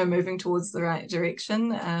moving towards the right direction.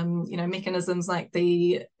 Mechanisms like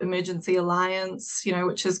the Emergency Alliance,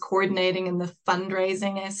 which is coordinating in the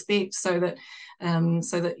fundraising aspect, so that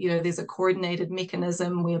there's a coordinated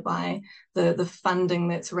mechanism whereby the funding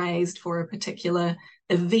that's raised for a particular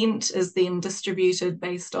event is then distributed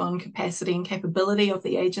based on capacity and capability of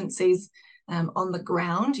the agencies on the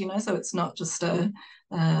ground. So it's not just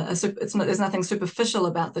there's nothing superficial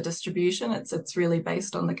about the distribution. It's really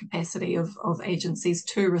based on the capacity of agencies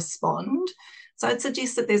to respond. So I'd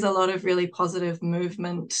suggest that there's a lot of really positive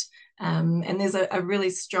movement, and there's a really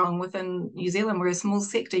strong, within New Zealand, we're a small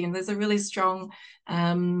sector, and there's a really strong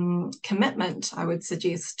commitment, I would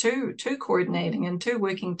suggest, to coordinating and to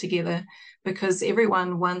working together, because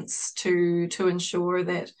everyone wants to ensure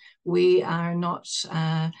that we are not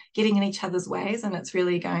getting in each other's ways, and it's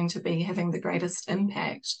really going to be having the greatest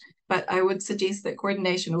impact. But I would suggest that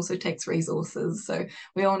coordination also takes resources. So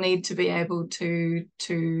we all need to be able to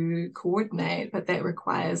coordinate, but that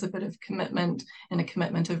requires a bit of commitment and a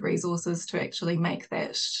commitment of resources to actually make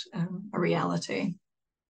that a reality.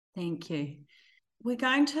 Thank you. We're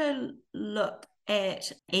going to look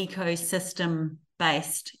at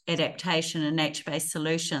ecosystem-based adaptation and nature-based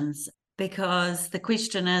solutions. because the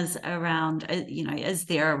question is around, is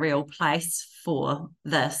there a real place for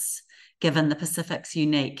this, given the Pacific's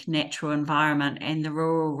unique natural environment and the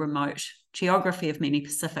rural, remote geography of many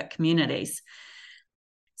Pacific communities?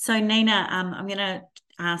 So Nina, I'm going to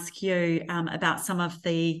ask you about some of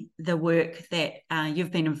the work that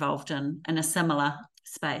you've been involved in a similar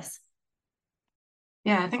space.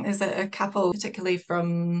 Yeah, I think there's a couple, particularly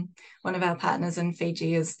from one of our partners in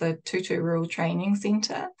Fiji, is the Tutu Rural Training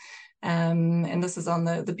Centre. And this is on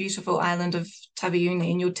the beautiful island of Taveuni.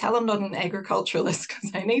 And you'll tell I'm not an agriculturalist because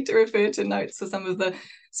I need to refer to notes for some of the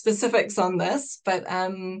specifics on this. But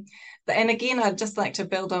and again, I'd just like to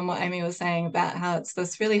build on what Amy was saying about how it's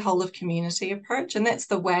this really whole of community approach. And that's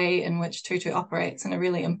the way in which Tutu operates, and a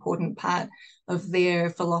really important part of their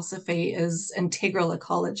philosophy is integral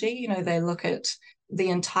ecology. They look at the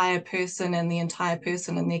entire person and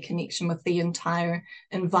their connection with the entire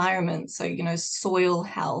environment. So, soil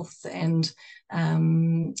health and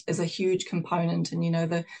is a huge component, and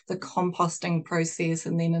the composting process,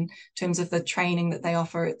 and then in terms of the training that they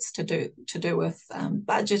offer, it's to do with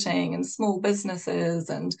budgeting and small businesses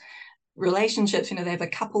and relationships. They have a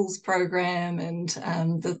couples program, and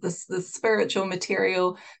the spiritual,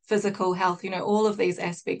 material, physical health. All of these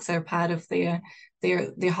aspects are part of their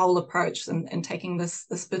whole approach, and taking this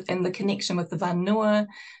and the connection with the Vanua,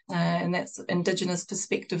 and that's Indigenous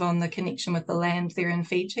perspective on the connection with the land there in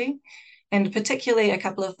Fiji. And particularly a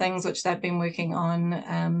couple of things which they've been working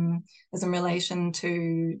on is in relation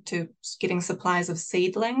to getting supplies of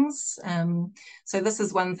seedlings. So this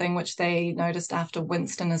is one thing which they noticed after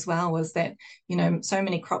Winston as well, was that, so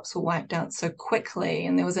many crops were wiped out so quickly,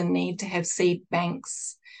 and there was a need to have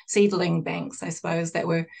seedling banks, I suppose, that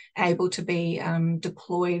were able to be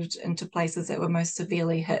deployed into places that were most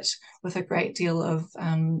severely hit with a great deal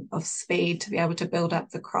of speed to be able to build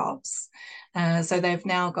up the crops. So they've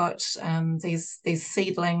now got these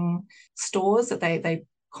seedling stores that they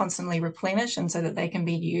constantly replenish, and so that they can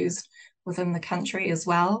be used within the country as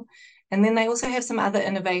well. And then they also have some other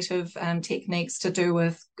innovative techniques to do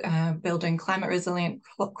with building climate resilient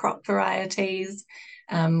crop varieties,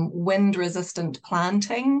 wind resistant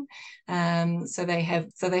planting. So they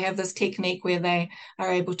have this technique where they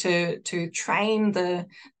are able to train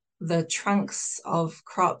the trunks of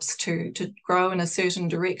crops to grow in a certain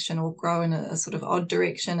direction, or grow in a sort of odd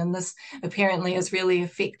direction. And this apparently is really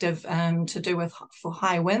effective to do with for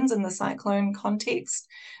high winds in the cyclone context,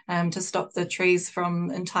 to stop the trees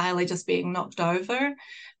from entirely just being knocked over.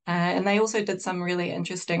 And they also did some really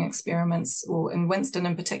interesting experiments, or in Winston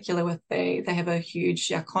in particular, they have a huge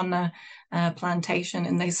Yakona plantation,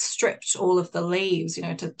 and they stripped all of the leaves,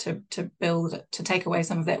 to take away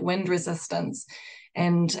some of that wind resistance.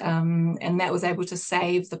 And that was able to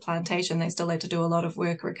save the plantation. They still had to do a lot of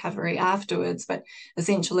work recovery afterwards, but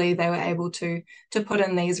essentially they were able to put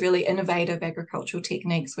in these really innovative agricultural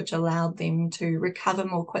techniques which allowed them to recover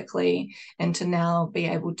more quickly, and to now be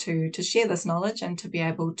able to share this knowledge, and to be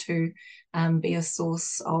able to be a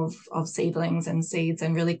source of seedlings and seeds,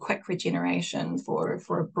 and really quick regeneration for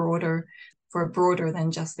a broader than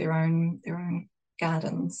just their own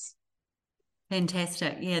gardens.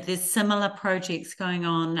 Fantastic. Yeah, there's similar projects going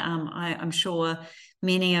on. I'm sure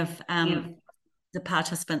many of the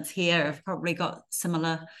participants here have probably got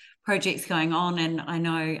similar projects going on. And I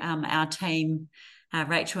know our team,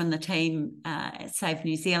 Rachel and the team at Save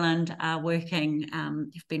New Zealand are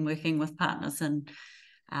have been working with partners in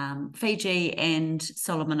Fiji and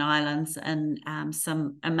Solomon Islands, and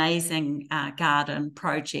some amazing garden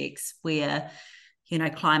projects where,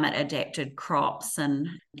 climate adapted crops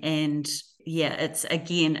and yeah, it's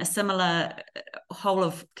again a similar whole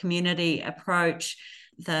of community approach.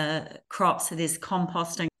 The crops, so there's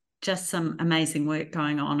composting, just some amazing work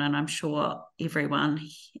going on, and I'm sure everyone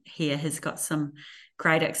here has got some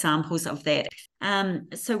great examples of that.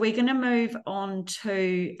 So we're going to move on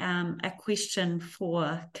to a question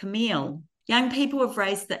for Camille. Young people have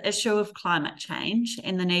raised the issue of climate change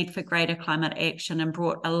and the need for greater climate action, and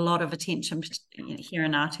brought a lot of attention here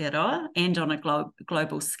in Aotearoa and on a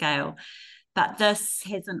global scale. But this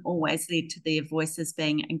hasn't always led to their voices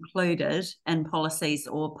being included in policies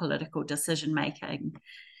or political decision making.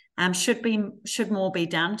 Should more be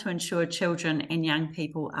done to ensure children and young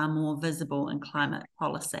people are more visible in climate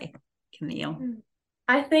policy? Camille?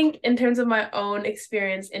 I think in terms of my own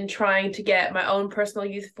experience in trying to get my own personal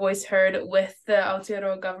youth voice heard with the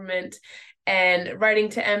Aotearoa government, and writing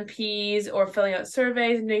to MPs or filling out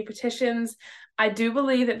surveys and doing petitions, I do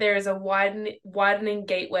believe that there is a widening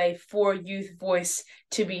gateway for youth voice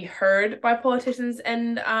to be heard by politicians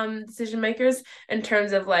and decision makers, in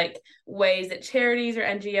terms of like ways that charities or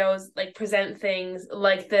NGOs like present things,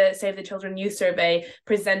 like the Save the Children Youth Survey,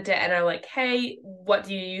 present it and are like, hey, what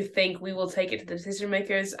do you think? We will take it to the decision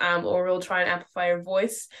makers, or we'll try and amplify your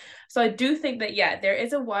voice. So I do think that, yeah, there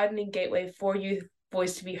is a widening gateway for youth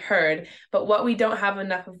voice to be heard, but what we don't have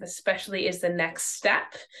enough of especially is the next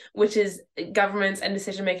step, which is governments and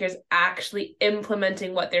decision makers actually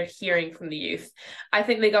implementing what they're hearing from the youth. I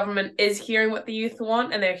think the government is hearing what the youth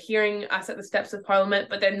want, and they're hearing us at the steps of parliament,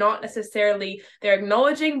 but they're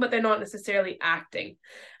acknowledging, but they're not necessarily acting.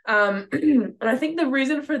 And I think the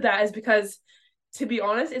reason for that is because, to be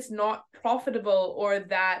honest, it's not profitable or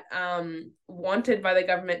that wanted by the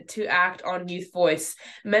government to act on youth voice.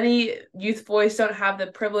 Many youth voice don't have the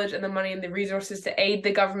privilege and the money and the resources to aid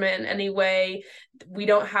the government in any way. We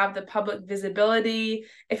don't have the public visibility.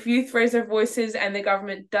 If youth raise their voices and the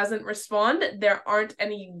government doesn't respond, there aren't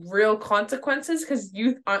any real consequences, because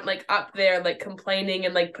youth aren't like up there like complaining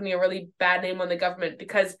and like putting a really bad name on the government,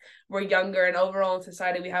 because we're younger, and overall in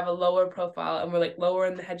society we have a lower profile and we're like lower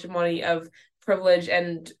in the hegemony of privilege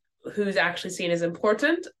and who's actually seen as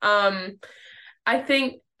important. I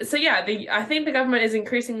think so, yeah, I think the government is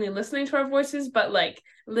increasingly listening to our voices, but like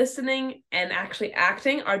listening and actually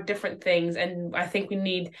acting are different things, and I think we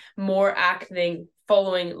need more acting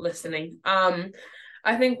following listening.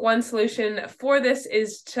 I think one solution for this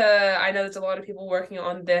is I know there's a lot of people working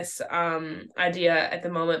on this idea at the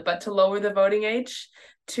moment, but to lower the voting age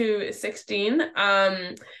to 16,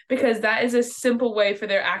 because that is a simple way for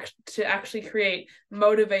to actually create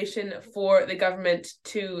motivation for the government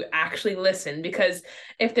to actually listen. Because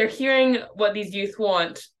if they're hearing what these youth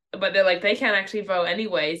want, but they're like, they can't actually vote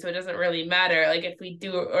anyway, so it doesn't really matter like if we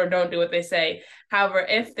do or don't do what they say. However,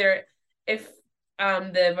 if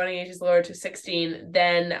the voting age is lowered to 16,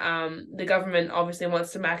 then the government obviously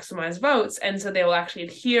wants to maximize votes, and so they will actually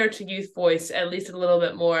adhere to youth voice at least a little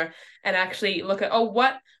bit more, and actually look at,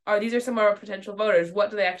 these are some of our potential voters, what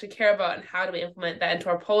do they actually care about, and how do we implement that into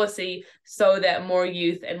our policy so that more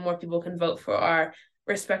youth and more people can vote for our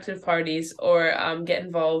respective parties, or get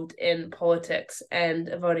involved in politics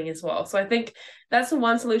and voting as well. So I think that's the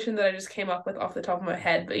one solution that I just came up with off the top of my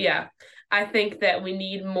head. But yeah, I think that we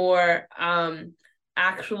need more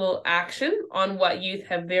actual action on what youth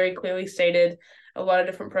have very clearly stated, a lot of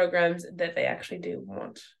different programs that they actually do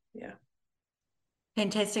want. Yeah.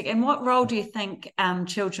 Fantastic. And what role do you think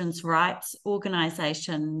children's rights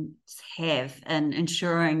organisations have in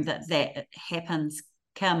ensuring that happens?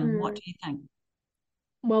 Kim, what do you think?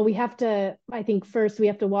 Well, I think first we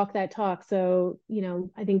have to walk that talk. So,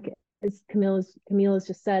 I think as Camille has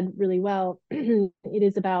just said really well, it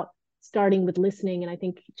is about starting with listening. And I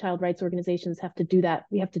think child rights organizations have to do that.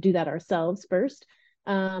 We have to do that ourselves first.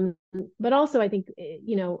 But also I think,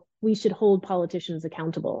 we should hold politicians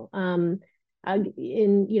accountable.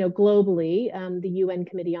 Globally, the UN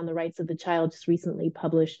Committee on the Rights of the Child just recently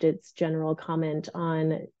published its general comment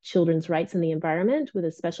on children's rights in the environment, with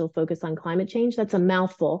a special focus on climate change. That's a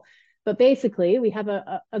mouthful, but basically we have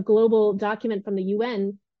a global document from the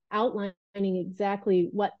UN outlining exactly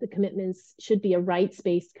what the commitments should be, a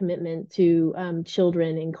rights-based commitment to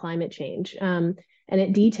children in climate change. And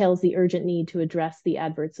it details the urgent need to address the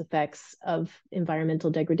adverse effects of environmental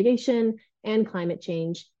degradation and climate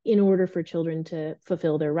change in order for children to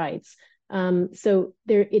fulfill their rights. So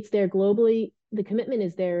it's there globally. The commitment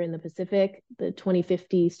is there in the Pacific. The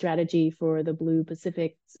 2050 strategy for the Blue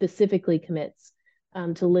Pacific specifically commits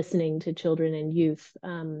to listening to children and youth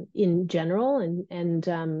in general.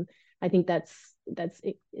 And I think that's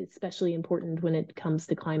especially important when it comes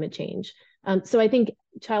to climate change. So I think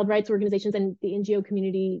child rights organizations and the NGO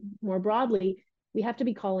community more broadly, we have to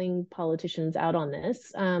be calling politicians out on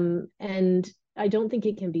this. And I don't think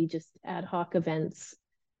it can be just ad hoc events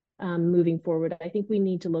moving forward. I think we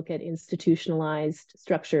need to look at institutionalized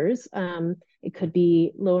structures. It could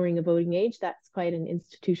be lowering a voting age. That's quite an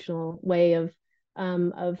institutional way of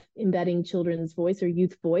embedding children's voice or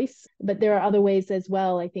youth voice. But there are other ways as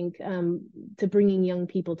well, I think, to bringing young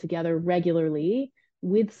people together regularly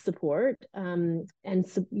with support,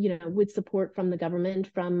 with support from the government,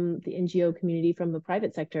 from the NGO community, from the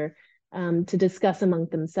private sector, to discuss among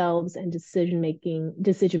themselves and decision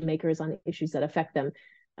makers on issues that affect them.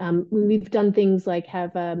 We've done things like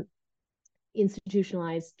have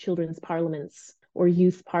institutionalized children's parliaments or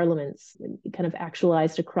youth parliaments, kind of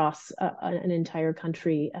actualized across an entire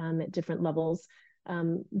country at different levels,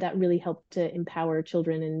 that really help to empower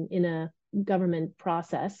children in a government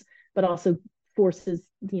process, but also forces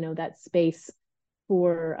that space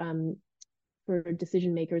for for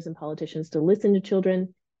decision makers and politicians to listen to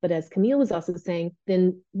children. But as Camille was also saying,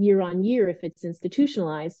 then year on year, if it's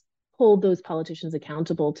institutionalized, hold those politicians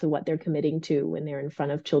accountable to what they're committing to when they're in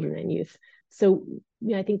front of children and youth. So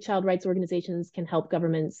I think child rights organizations can help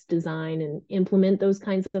governments design and implement those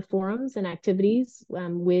kinds of forums and activities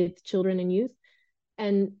with children and youth.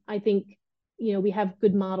 And I think, we have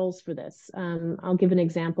good models for this. I'll give an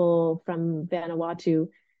example from Vanuatu.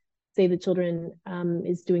 Save the Children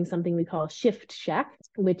is doing something we call Shift Shack,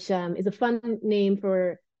 which is a fun name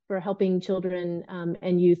for helping children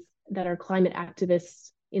and youth that are climate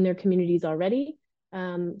activists in their communities already.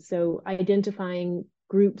 So identifying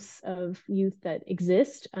groups of youth that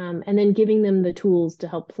exist and then giving them the tools to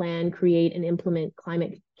help plan, create, and implement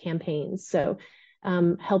climate campaigns. So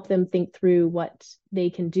help them think through what they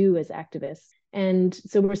can do as activists. And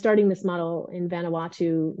so we're starting this model in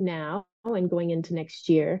Vanuatu now and going into next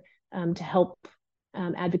year to help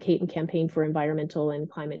advocate and campaign for environmental and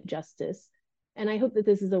climate justice. And I hope that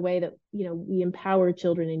this is a way that, we empower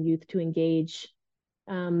children and youth to engage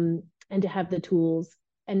and to have the tools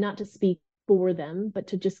and not to speak for them, but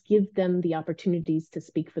to just give them the opportunities to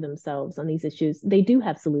speak for themselves on these issues. They do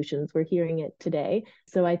have solutions. We're hearing it today.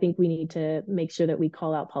 So I think we need to make sure that we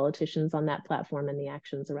call out politicians on that platform and the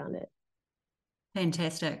actions around it.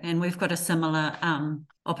 Fantastic. And we've got a similar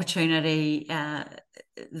opportunity.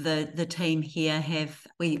 The team here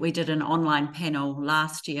we did an online panel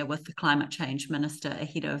last year with the Climate Change Minister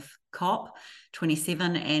ahead of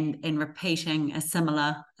COP27 and repeating a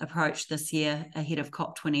similar approach this year ahead of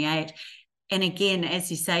COP28. And again,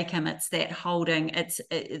 as you say, Kim, it's that holding,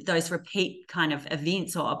 those repeat kind of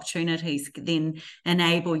events or opportunities then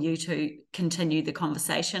enable you to continue the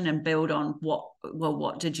conversation and build on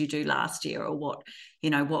what did you do last year, or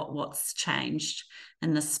what's changed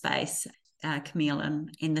in this space. Camille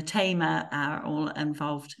and the team are all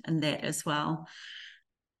involved in that as well.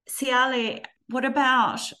 Siale, what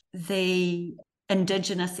about the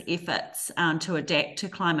Indigenous efforts to adapt to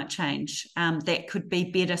climate change that could be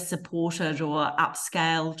better supported or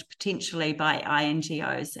upscaled potentially by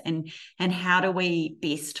INGOs, and how do we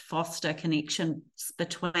best foster connections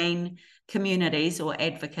between communities or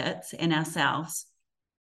advocates and ourselves?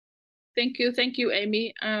 Thank you,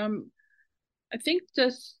 Amy. I think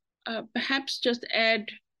just perhaps just add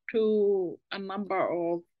to a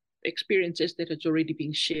number of experiences that has already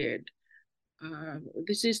been shared.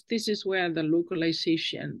 This is where the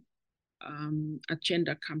localization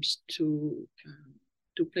agenda comes to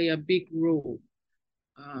play a big role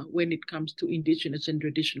when it comes to Indigenous and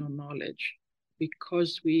traditional knowledge,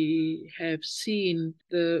 because we have seen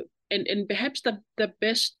and perhaps the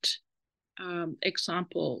best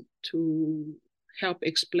example to help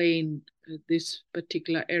explain this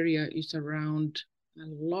particular area is around a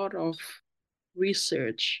lot of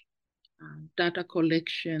research, data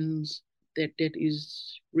collections, that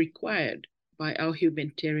is required by our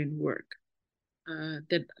humanitarian work,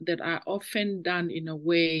 that are often done in a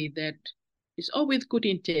way that is all with good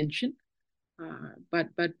intention,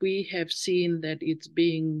 but we have seen that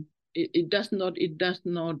it does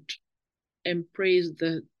not embrace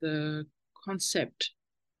the concept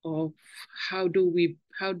of how do we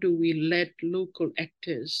let local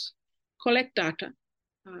actors collect data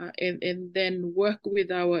and then work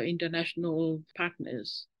with our international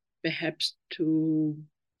partners, perhaps to,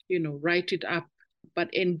 write it up,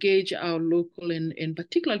 but engage our local and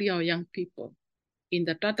particularly our young people in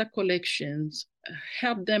the data collections,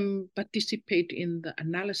 help them participate in the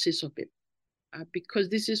analysis of it, because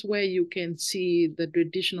this is where you can see the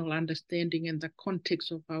traditional understanding and the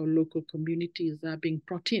context of our local communities are being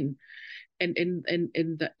brought in, and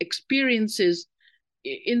the experiences.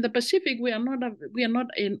 In the Pacific, we are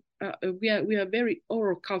very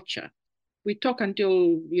oral culture. We talk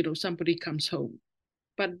until somebody comes home,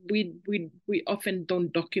 but we often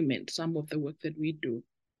don't document some of the work that we do.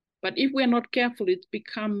 But if we're not careful, it's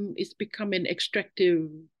become an extractive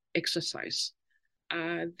exercise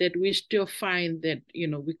that we still find that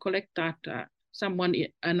we collect data, someone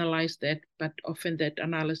analyze that, but often that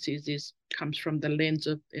analysis comes from the lens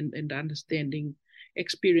of and the understanding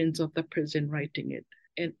experience of the person writing it.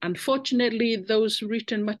 And unfortunately, those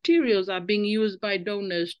written materials are being used by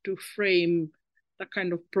donors to frame the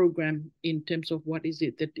kind of program in terms of what is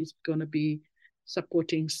it that is going to be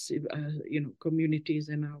supporting, communities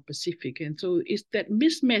in our Pacific. And so it's that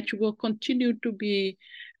mismatch will continue to be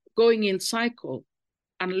going in cycle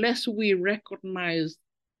unless we recognize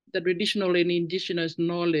the traditional and indigenous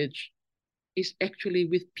knowledge is actually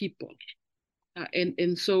with people.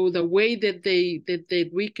 And so the way that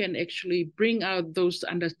we can actually bring out those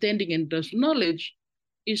understanding and those knowledge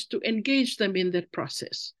is to engage them in that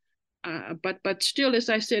process. But still, as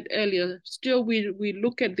I said earlier, still we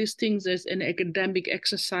look at these things as an academic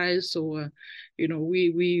exercise, or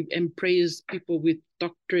we embrace people with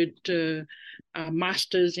doctorate,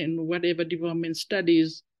 masters in whatever development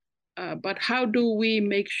studies. But how do we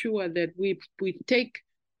make sure that we take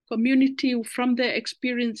community from their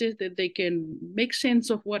experiences, that they can make sense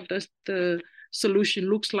of what the solution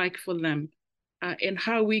looks like for them, and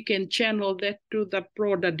how we can channel that to the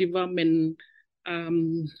broader development,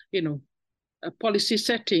 policy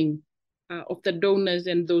setting of the donors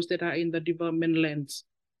and those that are in the development lens,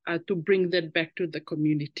 to bring that back to the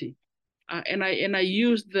community. And I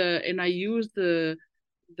use the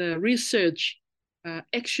research,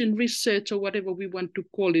 action research, or whatever we want to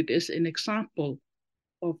call it, as an example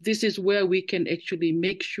of this is where we can actually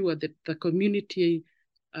make sure that the community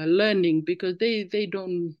learning, because they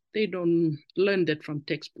don't learn that from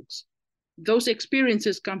textbooks. Those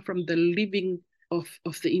experiences come from the living of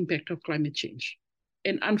the impact of climate change.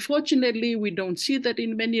 And unfortunately, we don't see that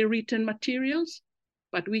in many written materials,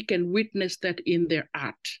 but we can witness that in their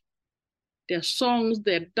art. Their songs,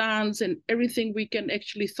 their dance, and everything we can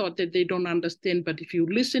actually thought that they don't understand. But if you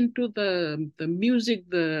listen to the music,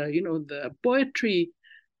 the poetry,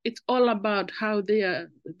 it's all about how they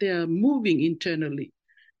are moving internally,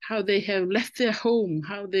 how they have left their home,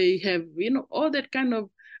 how they have, all that kind of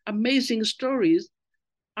amazing stories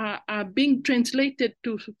are being translated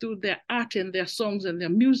to their art and their songs and their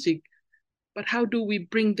music. But how do we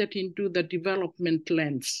bring that into the development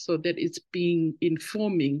lens so that it's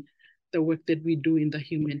informing the work that we do in the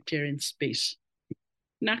humanitarian space?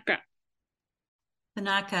 Naka.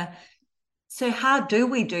 Tanaka. So how do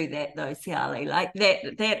we do that though, Siali? Like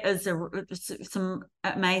that is some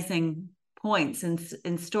amazing points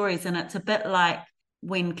and stories. And it's a bit like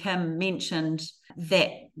when Kim mentioned that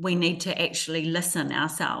we need to actually listen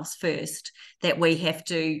ourselves first, that we have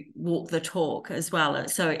to walk the talk as well.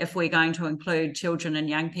 So if we're going to include children and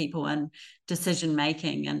young people in decision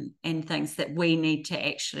making and things, that we need to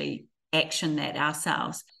actually action that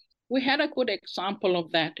ourselves. We had a good example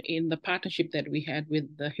of that in the partnership that we had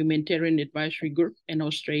with the Humanitarian Advisory Group and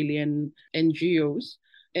Australian NGOs.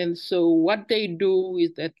 And so what they do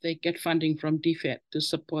is that they get funding from DFAT to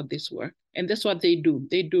support this work. And that's what they do.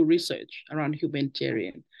 They do research around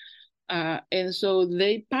humanitarian. And so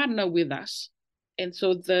they partner with us. And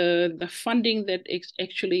so the funding that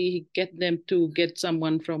actually get them to get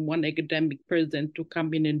someone from one academic person to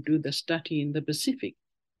come in and do the study in the Pacific,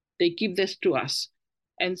 they give this to us.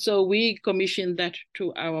 And so we commission that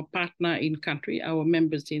to our partner in country, our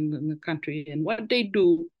members in the country. And what they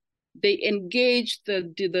do, they engage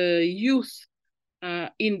the youth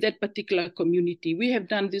in that particular community. We have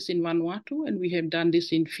done this in Vanuatu, and we have done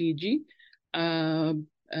this in Fiji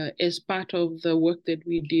as part of the work that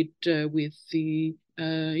we did with the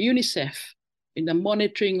UNICEF in the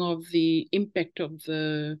monitoring of the impact of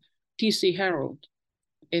the TC Herald.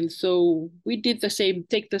 And so we did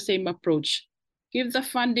take the same approach. Give the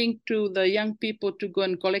funding to the young people to go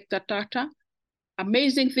and collect the data.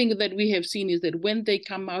 Amazing thing that we have seen is that when they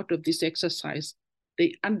come out of this exercise,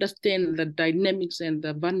 they understand the dynamics and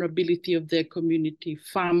the vulnerability of their community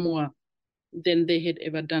far more than they had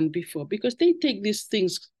ever done before, because they take these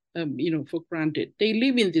things, for granted. They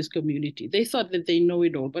live in this community. They thought that they know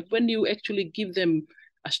it all. But when you actually give them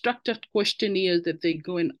a structured questionnaire that they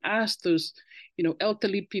go and ask those,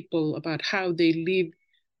 elderly people about how they live,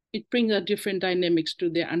 it brings a different dynamics to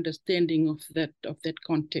their understanding of that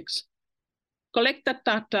context. Collect the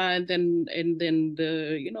data, and then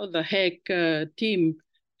the HEC team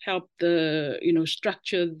helped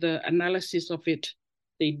structure the analysis of it.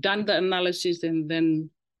 They done the analysis, and then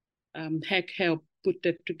HEC helped put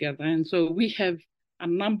that together. And so we have a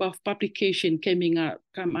number of publications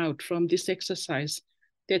come out from this exercise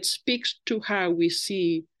that speaks to how we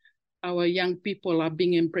see our young people are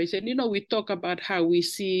being embraced. And, we talk about how we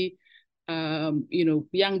see,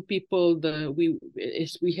 young people,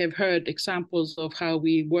 as we have heard examples of how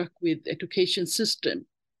we work with education system.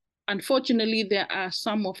 Unfortunately, there are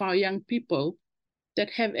some of our young people that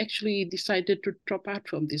have actually decided to drop out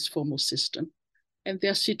from this formal system. And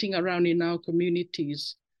they're sitting around in our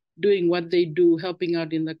communities, doing what they do, helping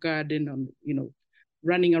out in the garden,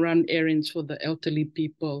 running around errands for the elderly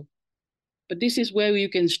people. But this is where you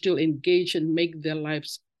can still engage and make their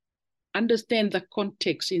lives, understand the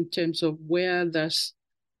context in terms of where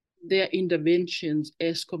their interventions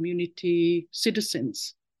as community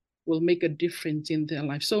citizens will make a difference in their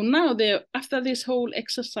life. So now after this whole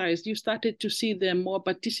exercise, you started to see them more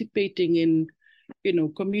participating in,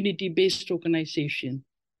 community-based organization.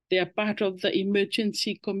 They are part of the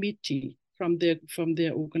emergency committee from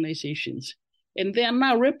their organizations. And they are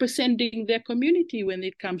now representing their community when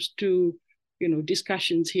it comes to,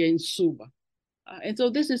 discussions here in Suva. And so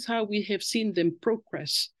this is how we have seen them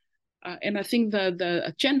progress. And I think that the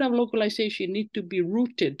agenda of localization need to be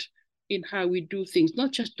rooted in how we do things,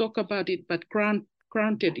 not just talk about it, but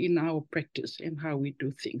granted in our practice and how we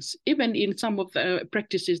do things. Even in some of the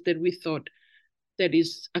practices that we thought that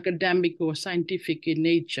is academic or scientific in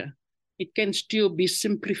nature, it can still be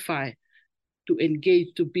simplified to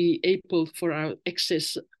engage, to be able for our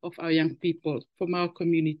access of our young people from our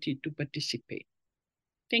community to participate.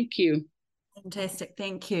 Thank you. Fantastic,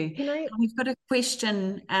 thank you. Can We've got a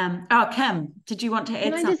question. Kim, did you want to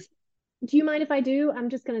add something? Do you mind if I do?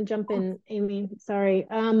 I'm just going to jump in, Amy. Sorry.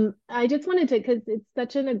 I just wanted to, because it's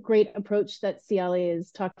such a great approach that Siale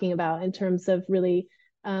is talking about in terms of really,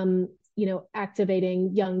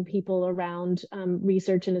 activating young people around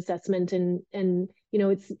research and assessment, and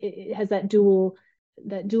it has that dual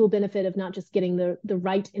benefit of not just getting the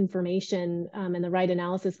right information and the right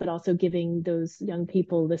analysis, but also giving those young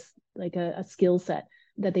people this like a skill set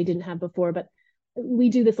that they didn't have before. But we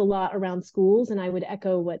do this a lot around schools, and I would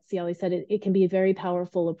echo what Siale said. It can be a very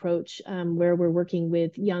powerful approach where we're working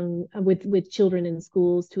with with children in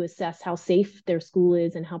schools to assess how safe their school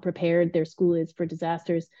is and how prepared their school is for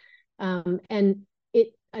disasters.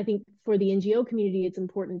 I think for the NGO community, it's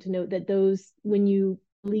important to note that when you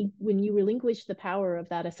relinquish the power of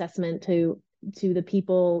that assessment to the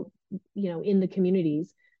people, in the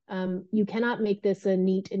communities, you cannot make this a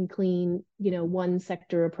neat and clean, one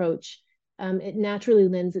sector approach. It naturally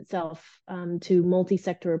lends itself to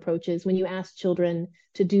multi-sector approaches. When you ask children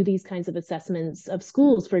to do these kinds of assessments of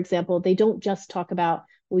schools, for example, they don't just talk about,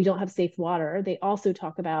 we don't have safe water. They also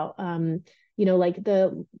talk about, like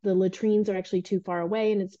the latrines are actually too far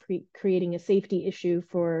away and it's creating a safety issue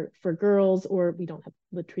for girls, or we don't have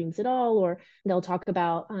latrines at all, or they'll talk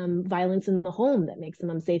about violence in the home that makes them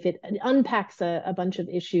unsafe. It unpacks a bunch of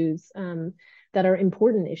issues that are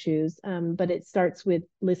important issues, but it starts with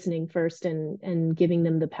listening first and giving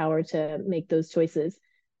them the power to make those choices.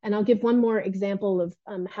 And I'll give one more example of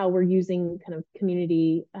how we're using kind of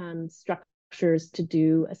community structures to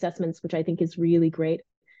do assessments, which I think is really great.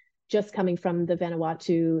 Just coming from the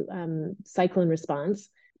Vanuatu cyclone response,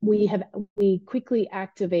 we quickly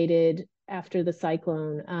activated after the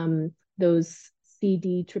cyclone those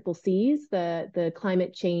CDCCCs, the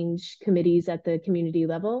climate change committees at the community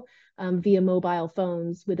level, via mobile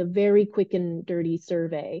phones with a very quick and dirty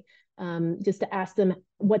survey, just to ask them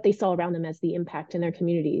what they saw around them as the impact in their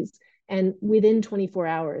communities. And within 24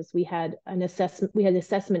 hours, we had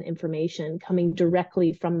assessment information coming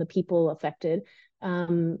directly from the people affected,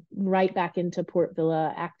 right back into Port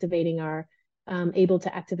Vila, able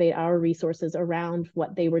to activate our resources around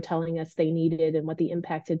what they were telling us they needed and what the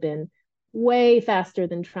impact had been, way faster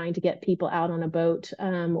than trying to get people out on a boat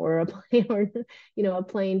or a plane, or a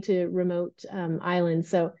plane to remote islands.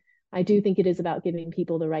 So I do think it is about giving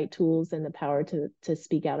people the right tools and the power to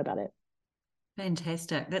speak out about it.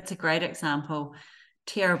 Fantastic. That's a great example.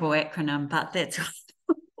 Terrible acronym, but that's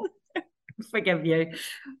forgive you,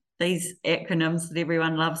 these acronyms that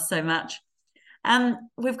everyone loves so much.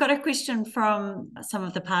 We've got a question from some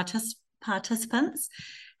of the participants.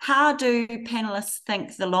 How do panelists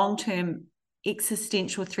think the long-term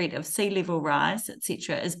existential threat of sea level rise,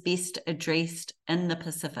 etc., is best addressed in the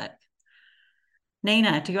Pacific?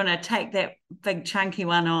 Nina, do you want to take that big chunky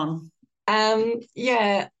one on?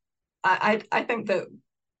 Yeah, I think that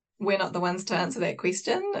we're not the ones to answer that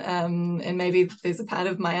question, and maybe there's a part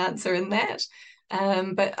of my answer in that.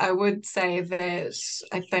 But I would say that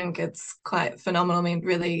I think it's quite phenomenal. I mean,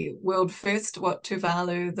 really world first what the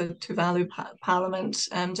Tuvalu Parliament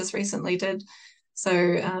just recently did. So,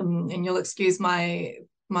 and you'll excuse my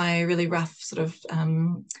really rough sort of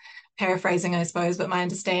paraphrasing, I suppose, but my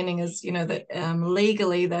understanding is, that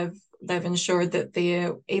legally they've ensured that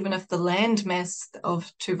even if the land mass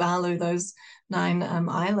of Tuvalu, those 9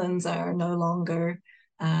 islands, are no longer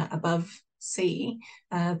above sea,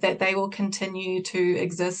 that they will continue to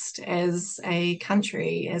exist as a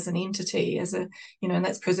country, as an entity, and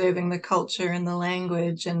that's preserving the culture and the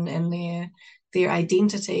language and their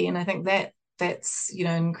identity. And I think that's an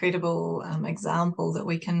incredible example that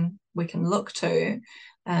we can look to.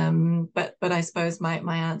 But I suppose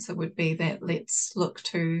my answer would be that let's look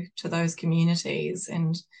to those communities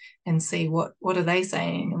and see what are they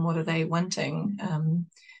saying and what are they wanting,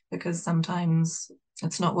 because sometimes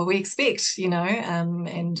it's not what we expect, and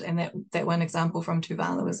that one example from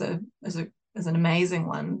Tuvalu is an amazing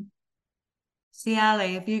one.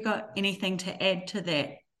 Siale, have you got anything to add to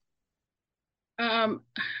that?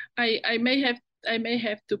 I may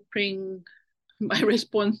have to bring my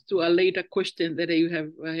response to a later question that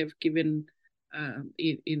I have given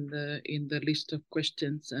in the list of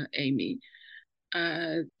questions, Amy.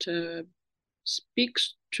 It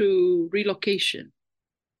speaks to relocation,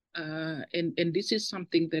 and this is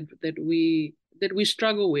something that we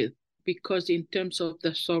struggle with, because in terms of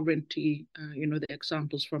the sovereignty, the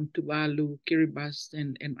examples from Tuvalu, Kiribati,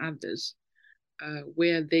 and others,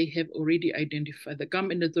 where they have already identified, the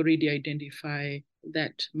government has already identified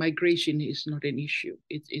that migration is not an issue.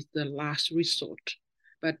 It's the last resort.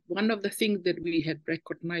 But one of the things that we had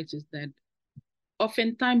recognized is that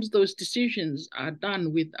oftentimes those decisions are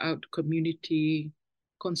done without community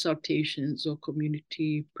consultations or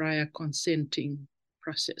community prior consenting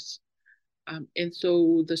process. And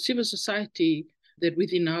so the civil society that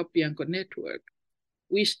within our Bianco network,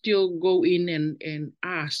 we still go in and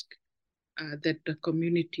ask that the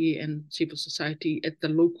community and civil society at the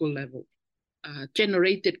local level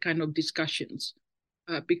generated kind of discussions,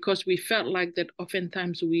 because we felt like that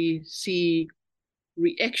oftentimes we see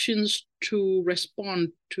reactions to respond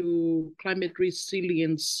to climate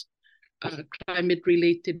resilience,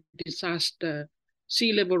 climate-related disaster,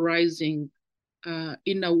 sea level rising,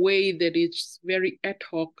 in a way that it's very ad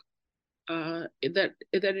hoc, that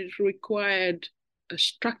it required a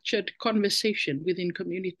structured conversation within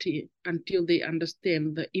community until they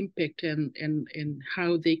understand the impact and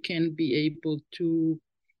how they can be able to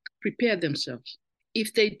prepare themselves.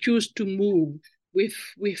 If they choose to move with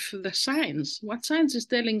the science, what science is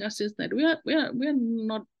telling us is that we are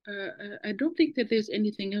not. I don't think that there's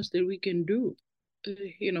anything else that we can do,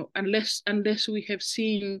 unless we have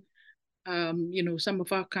seen, some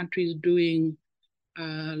of our countries doing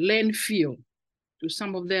landfill to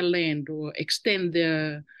some of their land, or extend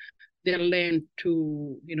their land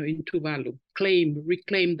to, in Tuvalu,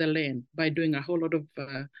 reclaim the land by doing a whole lot of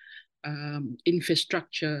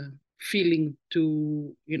infrastructure filling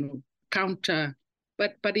to, counter.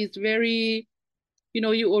 But it's very,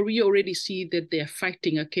 we already see that they're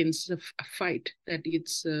fighting against a fight that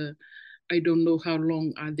it's, I don't know how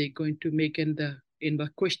long are they going to make in the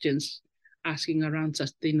questions asking around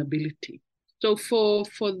sustainability. So for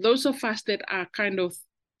those of us that are kind of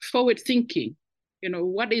forward thinking,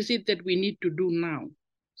 what is it that we need to do now?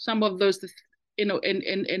 Some of those,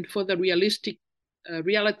 and for the realistic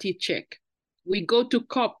reality check, we go to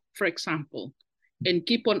COP, for example, and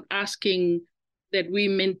keep on asking that we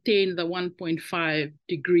maintain the 1.5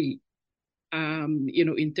 degree,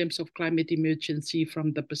 in terms of climate emergency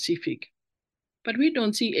from the Pacific. But we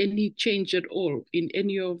don't see any change at all in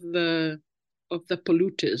any of the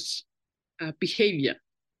polluters' behavior.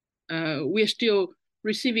 We're still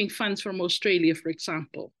receiving funds from Australia, for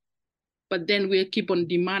example, but then we keep on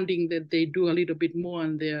demanding that they do a little bit more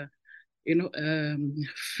on their,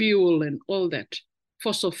 fuel and all that,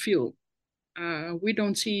 fossil fuel. We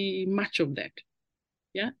don't see much of that.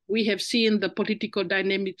 Yeah, we have seen the political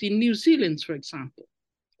dynamics in New Zealand, for example,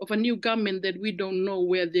 of a new government that we don't know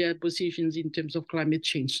where their positions in terms of climate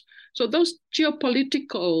change. So those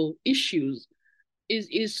geopolitical issues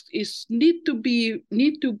is need to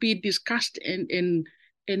be discussed and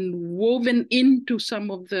woven into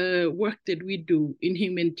some of the work that we do in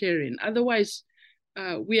humanitarian. Otherwise,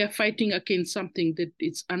 we are fighting against something that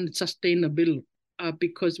is unsustainable,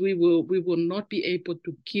 because we will not be able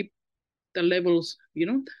to keep the levels,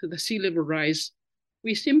 the sea level rise.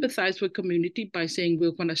 We sympathize with community by saying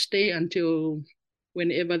we're going to stay until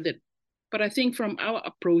whenever that. But I think from our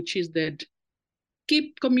approach is that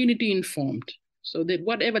keep community informed, so that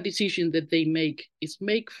whatever decision that they make is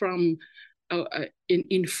make from an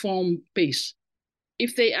informed pace.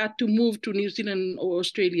 If they are to move to New Zealand or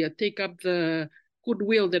Australia, take up the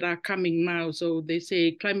goodwill that are coming now. So they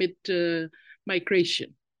say climate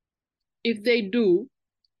migration. If they do,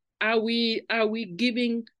 are we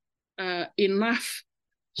giving enough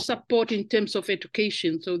support in terms of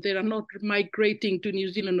education, so they are not migrating to New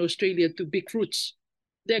Zealand, Australia to big roots?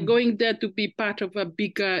 They're going there to be part of a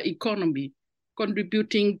bigger economy,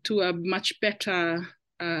 contributing to a much better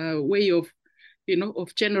way of,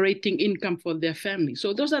 of generating income for their family.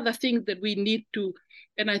 So those are the things that we need to,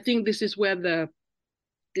 and I think this is where the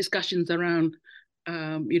discussions around,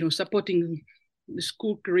 supporting the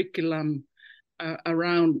school curriculum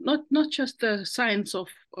around not just the science of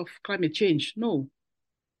climate change, no,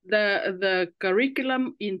 the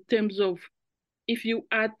curriculum in terms of, if you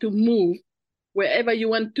are to move, wherever you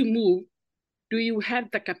want to move, do you have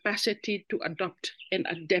the capacity to adopt and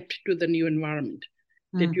adapt to the new environment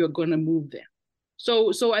that you're going to move there?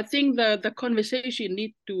 So I think the conversation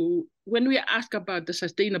need to, when we ask about the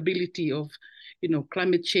sustainability of,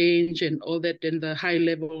 climate change and all that, and the high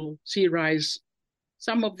level sea rise,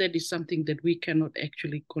 Some of that is something that we cannot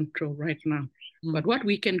actually control right now. But what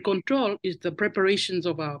we can control is the preparations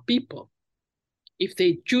of our people. If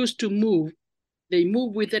they choose to move, they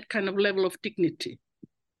move with that kind of level of dignity.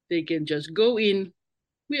 They can just go in.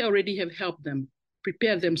 We already have helped them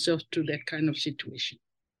prepare themselves to that kind of situation.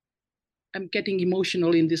 I'm getting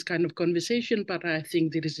emotional in this kind of conversation, but I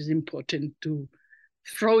think that it is important to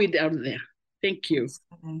throw it out there. Thank you.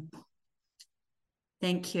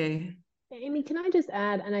 Thank you. Amy, can I just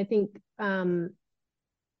add, and I think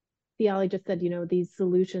Fiali just said, these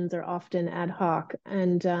solutions are often ad hoc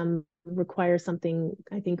and require something,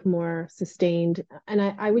 I think, more sustained. And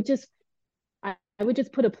I would just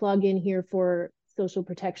put a plug in here for social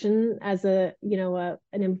protection as a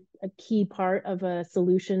key part of a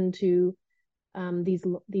solution to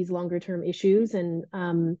these longer term issues. And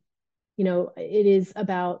it is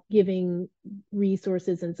about giving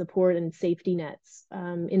resources and support and safety nets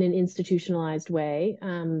in an institutionalized way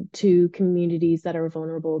to communities that are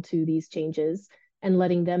vulnerable to these changes, and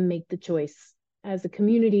letting them make the choice as a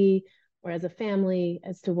community or as a family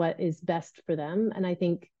as to what is best for them. And I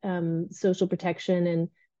think social protection, and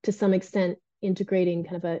to some extent integrating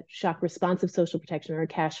kind of a shock responsive social protection or a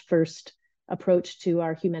cash first approach to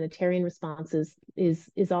our humanitarian responses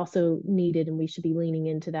is also needed, and we should be leaning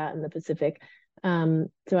into that in the Pacific. So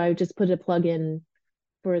I would just put a plug in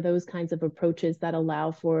for those kinds of approaches that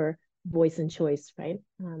allow for voice and choice, right,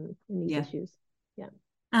 in these issues. Yeah.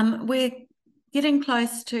 We're getting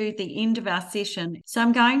close to the end of our session, so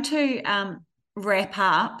I'm going to wrap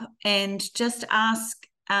up and just ask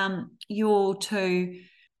you all to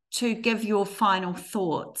give your final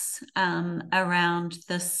thoughts around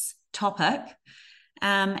this topic,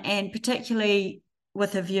 and particularly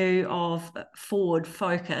with a view of forward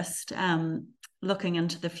focused, looking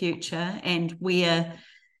into the future and where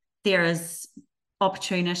there is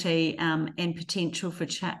opportunity and potential for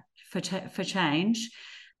change,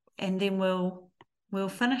 and then we'll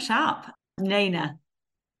finish up. Nina.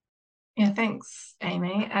 Yeah, thanks,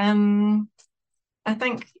 Amy. I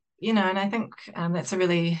think that's a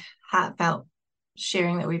really heartfelt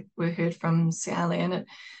sharing that we heard from Siali, and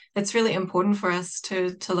it's really important for us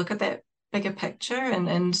to look at that bigger picture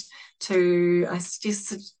and to, I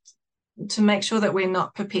suggest, to make sure that we're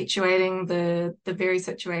not perpetuating the very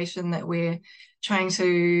situation that we're trying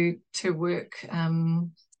to work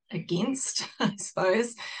against, I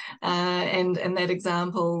suppose, and that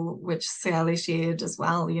example which Siali shared as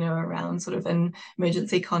well, around sort of in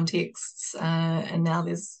emergency contexts, and now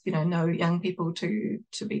there's no young people to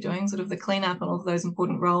be doing sort of the cleanup and all of those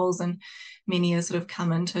important roles, and many are sort of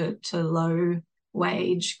come into low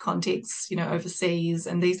wage contexts, overseas,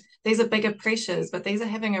 and these are bigger pressures, but these are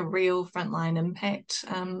having a real frontline impact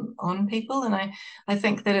on people. And I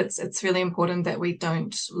think that it's really important that we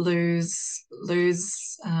don't lose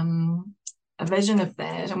a vision of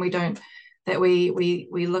that, and we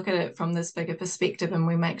look at it from this bigger perspective, and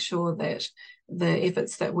we make sure that the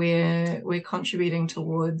efforts that we're contributing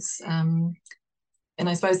towards, and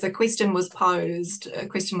I suppose a question was posed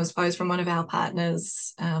from one of our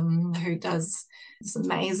partners who does this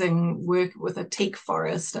amazing work with a teak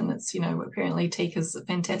forest, and it's apparently teak is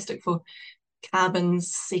fantastic for carbon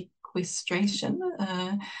sequestration,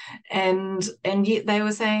 and yet they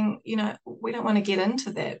were saying we don't want to get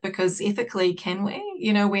into that, because ethically, can we,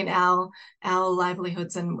 when our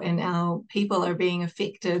livelihoods and our people are being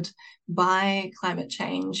affected by climate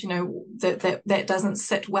change, that doesn't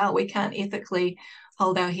sit well. We can't ethically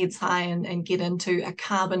hold our heads high and get into a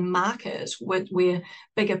carbon market where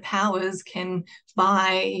bigger powers can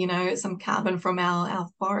buy, some carbon from our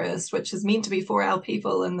forest, which is meant to be for our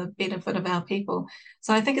people and the benefit of our people.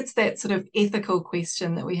 So I think it's that sort of ethical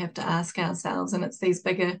question that we have to ask ourselves, and it's these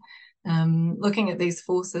bigger, looking at these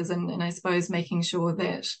forces, and I suppose making sure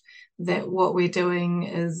that what we're doing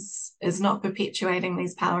is not perpetuating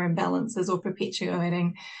these power imbalances or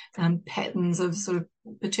perpetuating patterns of sort of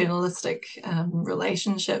paternalistic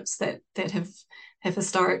relationships that have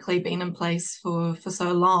historically been in place for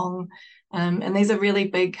so long. And these are really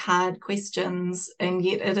big, hard questions, and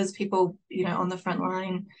yet it is people, on the front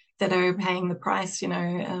line that are paying the price,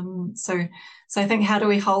 so I think, how do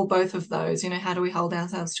we hold both of those? How do we hold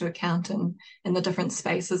ourselves to account in the different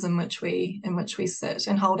spaces in which we sit,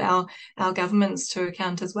 and hold our governments to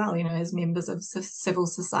account as well, as members of civil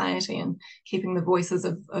society, and keeping the voices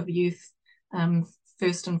of youth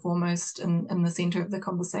first and foremost in the center of the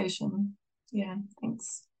conversation. Yeah,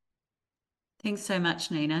 thanks. Thanks so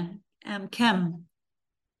much, Nina. Kim.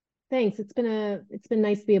 Thanks. It's been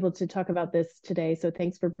nice to be able to talk about this today. So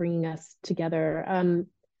thanks for bringing us together.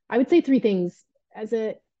 I would say three things. As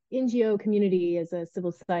a NGO community, as a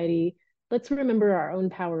civil society let's remember our own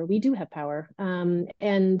power. We do have power,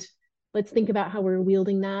 and let's think about how we're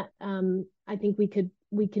wielding that. I think we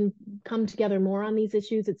can come together more on these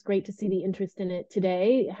issues. It's great to see the interest in it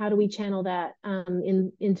today. How do we channel that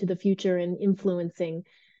into the future and influencing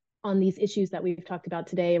on these issues that we've talked about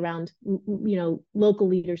today around, local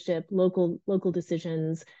leadership, local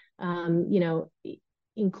decisions,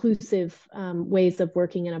 inclusive ways of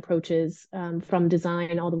working and approaches, from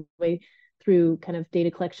design all the way through kind of data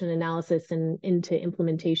collection, analysis, and into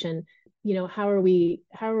implementation. How are we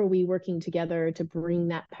working together to bring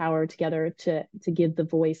that power together to give the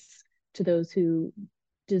voice to those who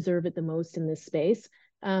deserve it the most in this space?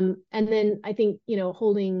 And then I think,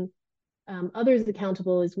 holding others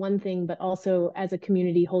accountable is one thing, but also as a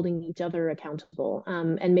community holding each other accountable,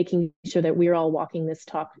 and making sure that we're all walking this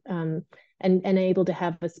talk, and able to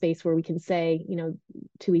have a space where we can say,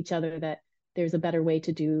 to each other that there's a better way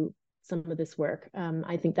to do some of this work.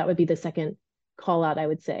 I think that would be the second call out, I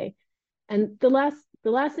would say. And the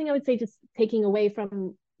last thing I would say, just taking away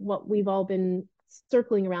from what we've all been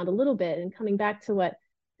circling around a little bit and coming back to what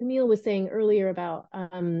Camille was saying earlier about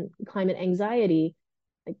climate anxiety,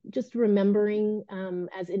 just remembering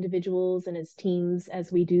as individuals and as teams,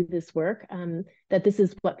 as we do this work, that this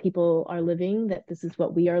is what people are living, that this is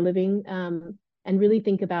what we are living, and really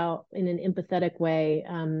think about in an empathetic way,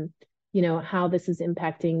 how this is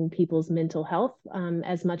impacting people's mental health,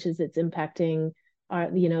 as much as it's impacting our,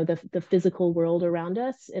 the physical world around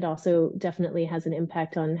us. It also definitely has an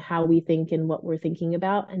impact on how we think and what we're thinking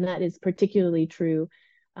about. And that is particularly true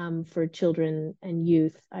for children and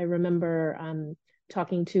youth. I remember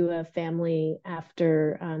talking to a family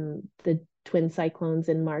after the twin cyclones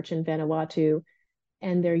in March in Vanuatu,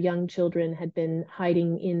 and their young children had been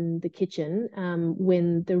hiding in the kitchen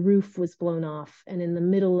when the roof was blown off. And in the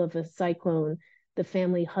middle of a cyclone, the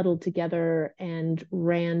family huddled together and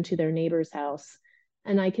ran to their neighbor's house.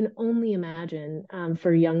 And I can only imagine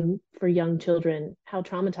for young children how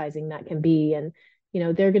traumatizing that can be. And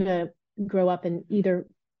they're going to grow up in either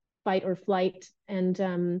fight or flight.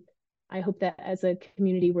 And I hope that as a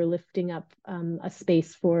community we're lifting up a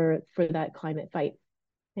space for that climate fight.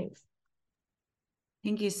 Thanks.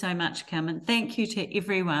 Thank you so much, Kim, and thank you to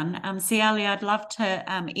everyone. Siali, I'd love to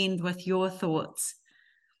end with your thoughts.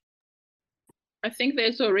 I think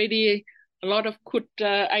there's already a lot of good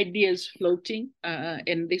ideas floating,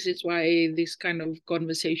 and this is why this kind of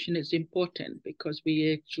conversation is important, because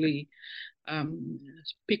we actually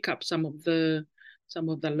pick up some of the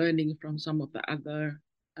learning from some of the other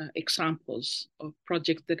examples of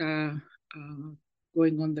projects that are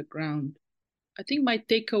going on the ground. I think my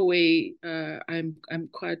takeaway, I'm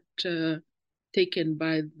quite taken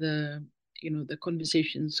by the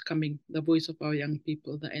conversations coming, the voice of our young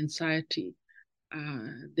people, the anxiety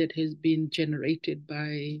that has been generated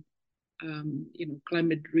by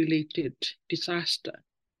climate-related disaster.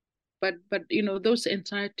 But those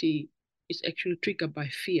anxiety is actually triggered by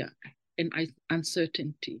fear and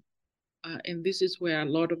uncertainty. And this is where a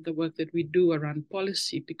lot of the work that we do around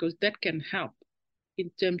policy, because that can help in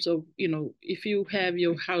terms of, if you have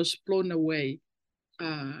your house blown away,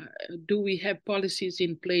 do we have policies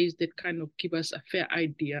in place that kind of give us a fair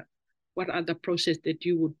idea what are the process that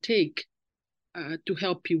you would take to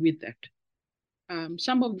help you with that?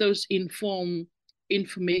 Some of those inform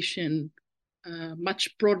information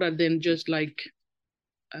much broader than just like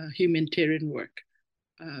humanitarian work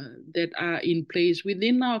that are in place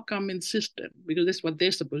within our common system, because that's what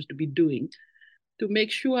they're supposed to be doing, to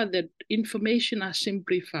make sure that information are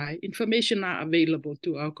simplified, information are available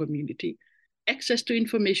to our community. Access to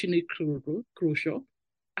information is crucial.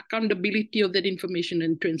 Accountability of that information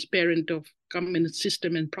and transparent of common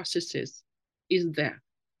system and processes is there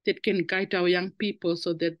that can guide our young people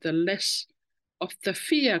so that the less of the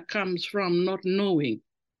fear comes from not knowing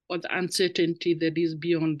or the uncertainty that is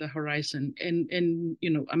beyond the horizon. And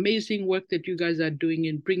amazing work that you guys are doing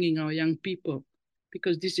in bringing our young people,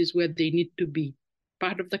 because this is where they need to be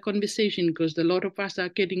part of the conversation, because a lot of us are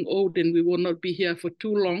getting old and we will not be here for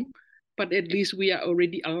too long, but at least we are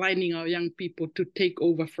already aligning our young people to take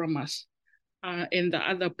over from us. And the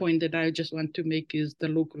other point that I just want to make is the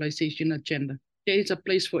localization agenda. There is a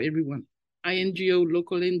place for everyone, INGO,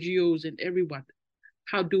 local NGOs, and everyone.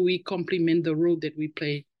 How do we complement the role that we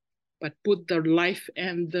play, but put the life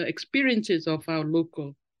and the experiences of our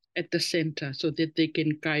local at the center so that they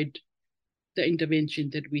can guide the intervention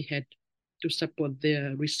that we had to support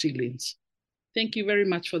their resilience. Thank you very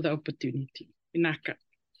much for the opportunity. Inaka.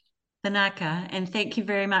 Tanaka, and thank you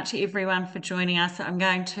very much everyone for joining us. I'm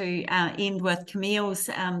going to end with Camille's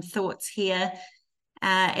thoughts here,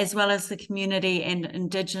 as well as the community and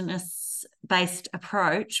Indigenous based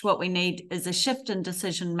approach, what we need is a shift in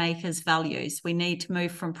decision makers' values. We need to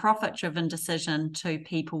move from profit-driven decision to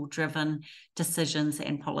people-driven decisions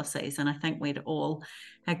and policies. And I think we'd all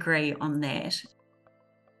agree on that.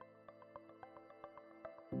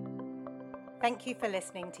 Thank you for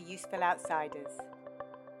listening to Useful Outsiders.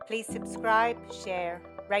 Please subscribe, share,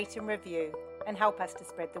 rate and review, and help us to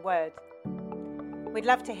spread the word. We'd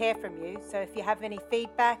love to hear from you, so if you have any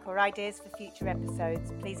feedback or ideas for future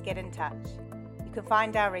episodes, please get in touch. You can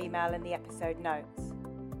find our email in the episode notes.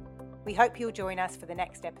 We hope you'll join us for the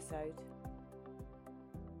next episode.